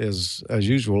 D-Star is, as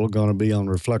usual, going to be on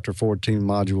Reflector 14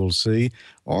 Module C,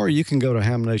 or you can go to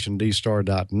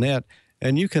HamNationDStar.net,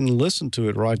 and you can listen to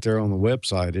it right there on the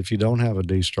website if you don't have a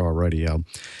D-Star radio.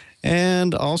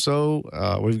 And also,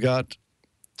 we've got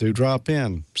Dewdrop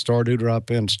In, Star Dewdrop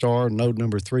In, Star, node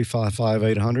number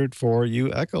 355800 for you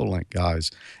Echolink guys.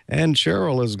 And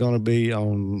Cheryl is going to be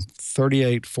on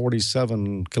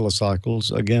 3847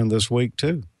 kilocycles again this week,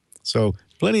 too. So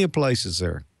plenty of places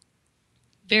there.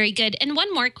 Very good. And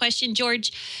one more question,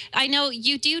 George. I know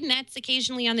you do nets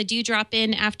occasionally on the Dewdrop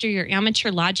In after your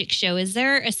Amateur Logic show. Is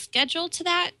there a schedule to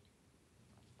that?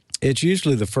 It's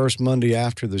usually the first Monday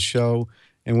after the show,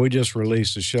 and we just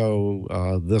released a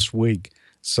show this week.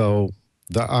 So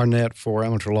our net for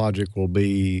Amateur Logic will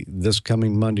be this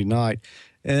coming Monday night.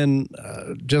 And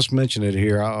just mention it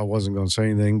here, I wasn't going to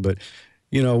say anything, but,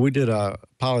 you know, we did a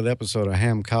pilot episode of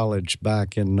Ham College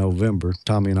back in November,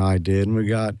 Tommy and I did, and we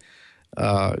got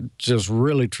just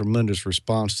really tremendous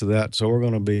response to that. So we're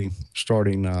going to be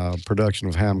starting production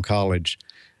of Ham College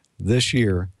this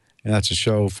year. And that's a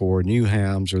show for new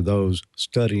hams or those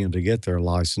studying to get their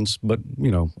license. But, you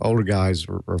know, older guys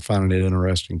are finding it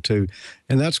interesting, too.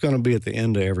 And that's going to be at the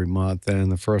end of every month.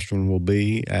 And the first one will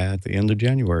be at the end of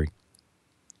January.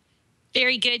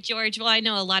 Very good, George. Well, I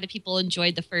know a lot of people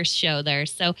enjoyed the first show there.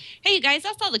 So, hey, you guys,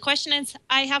 that's all the questions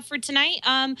I have for tonight.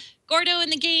 Gordo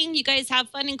and the gang, you guys have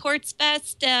fun in Quartz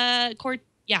Fest.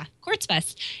 Quartz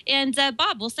Fest. And,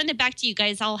 Bob, we'll send it back to you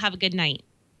guys. I'll have a good night.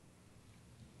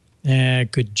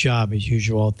 Good job as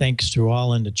usual. Thanks to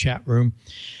all in the chat room,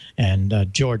 and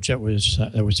George, that was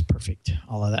perfect.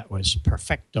 All of that was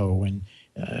perfecto, and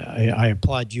I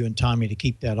applaud you and Tommy to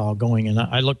keep that all going. And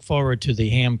I look forward to the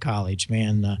Ham College,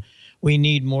 man. We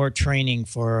need more training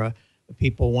for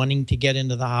people wanting to get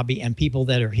into the hobby and people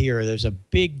that are here. There's a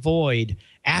big void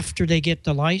after they get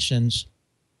the license.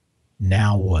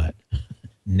 now what?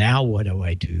 Now what do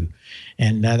I do?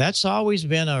 And that's always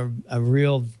been a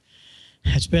real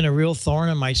thorn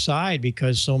in my side,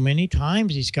 because so many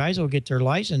times these guys will get their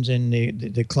license and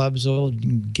the clubs will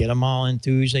get them all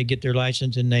enthused. They get their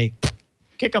license and they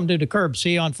kick them to the curb.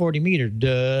 See you on 40 meter.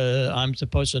 Duh, I'm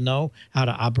supposed to know how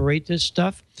to operate this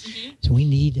stuff. So we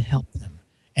need to help them.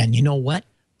 And you know what?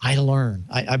 I learn.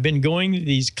 I've been going to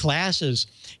these classes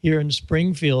here in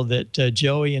Springfield that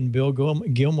Joey and Bill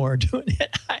Gilmore are doing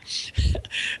it.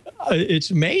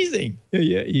 It's amazing.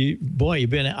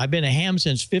 I've been a ham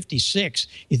since '56.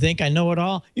 You think I know it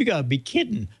all? You got to be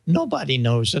kidding. Nobody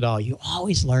knows it all. You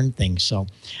always learn things. So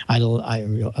I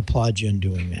applaud you in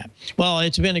doing that. Well,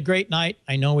 it's been a great night.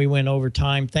 I know we went over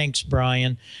time. Thanks,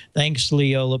 Brian. Thanks,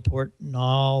 Leo Laporte, and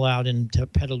all out in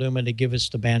Petaluma to give us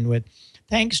the bandwidth.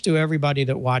 Thanks to everybody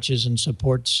that watches and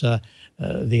supports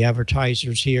the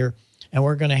advertisers here. And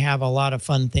we're going to have a lot of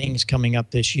fun things coming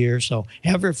up this year. So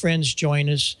have your friends join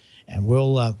us, and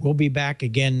we'll be back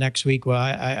again next week. Well,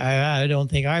 I don't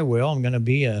think I will. I'm going to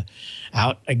be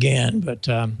out again, but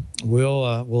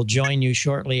we'll join you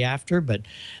shortly after. But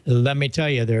let me tell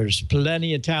you, there's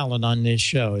plenty of talent on this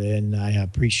show, and I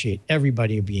appreciate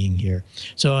everybody being here.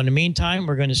 So in the meantime,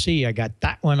 we're going to see. I got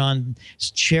that one on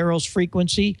Cheryl's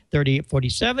frequency,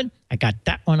 3847. I got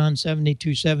that one on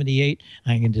 7278.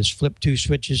 I can just flip 2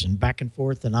 switches and back and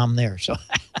forth, and I'm there. So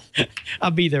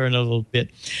I'll be there in a little bit.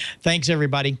 Thanks,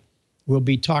 everybody. We'll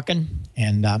be talking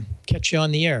and catch you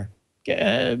on the air.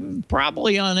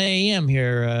 Probably on AM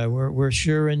here. We're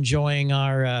sure enjoying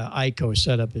our ICO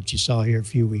setup that you saw here a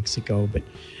few weeks ago, but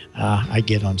I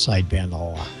get on sideband a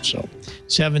lot. So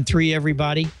 7-3,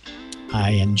 everybody. I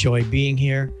enjoy being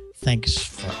here. Thanks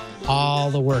for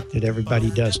all the work that everybody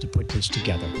does to put this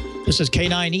together. This is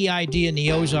K9EID in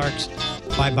the Ozarks.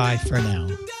 Bye-bye for now.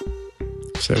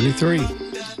 73.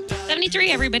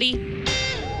 73, everybody.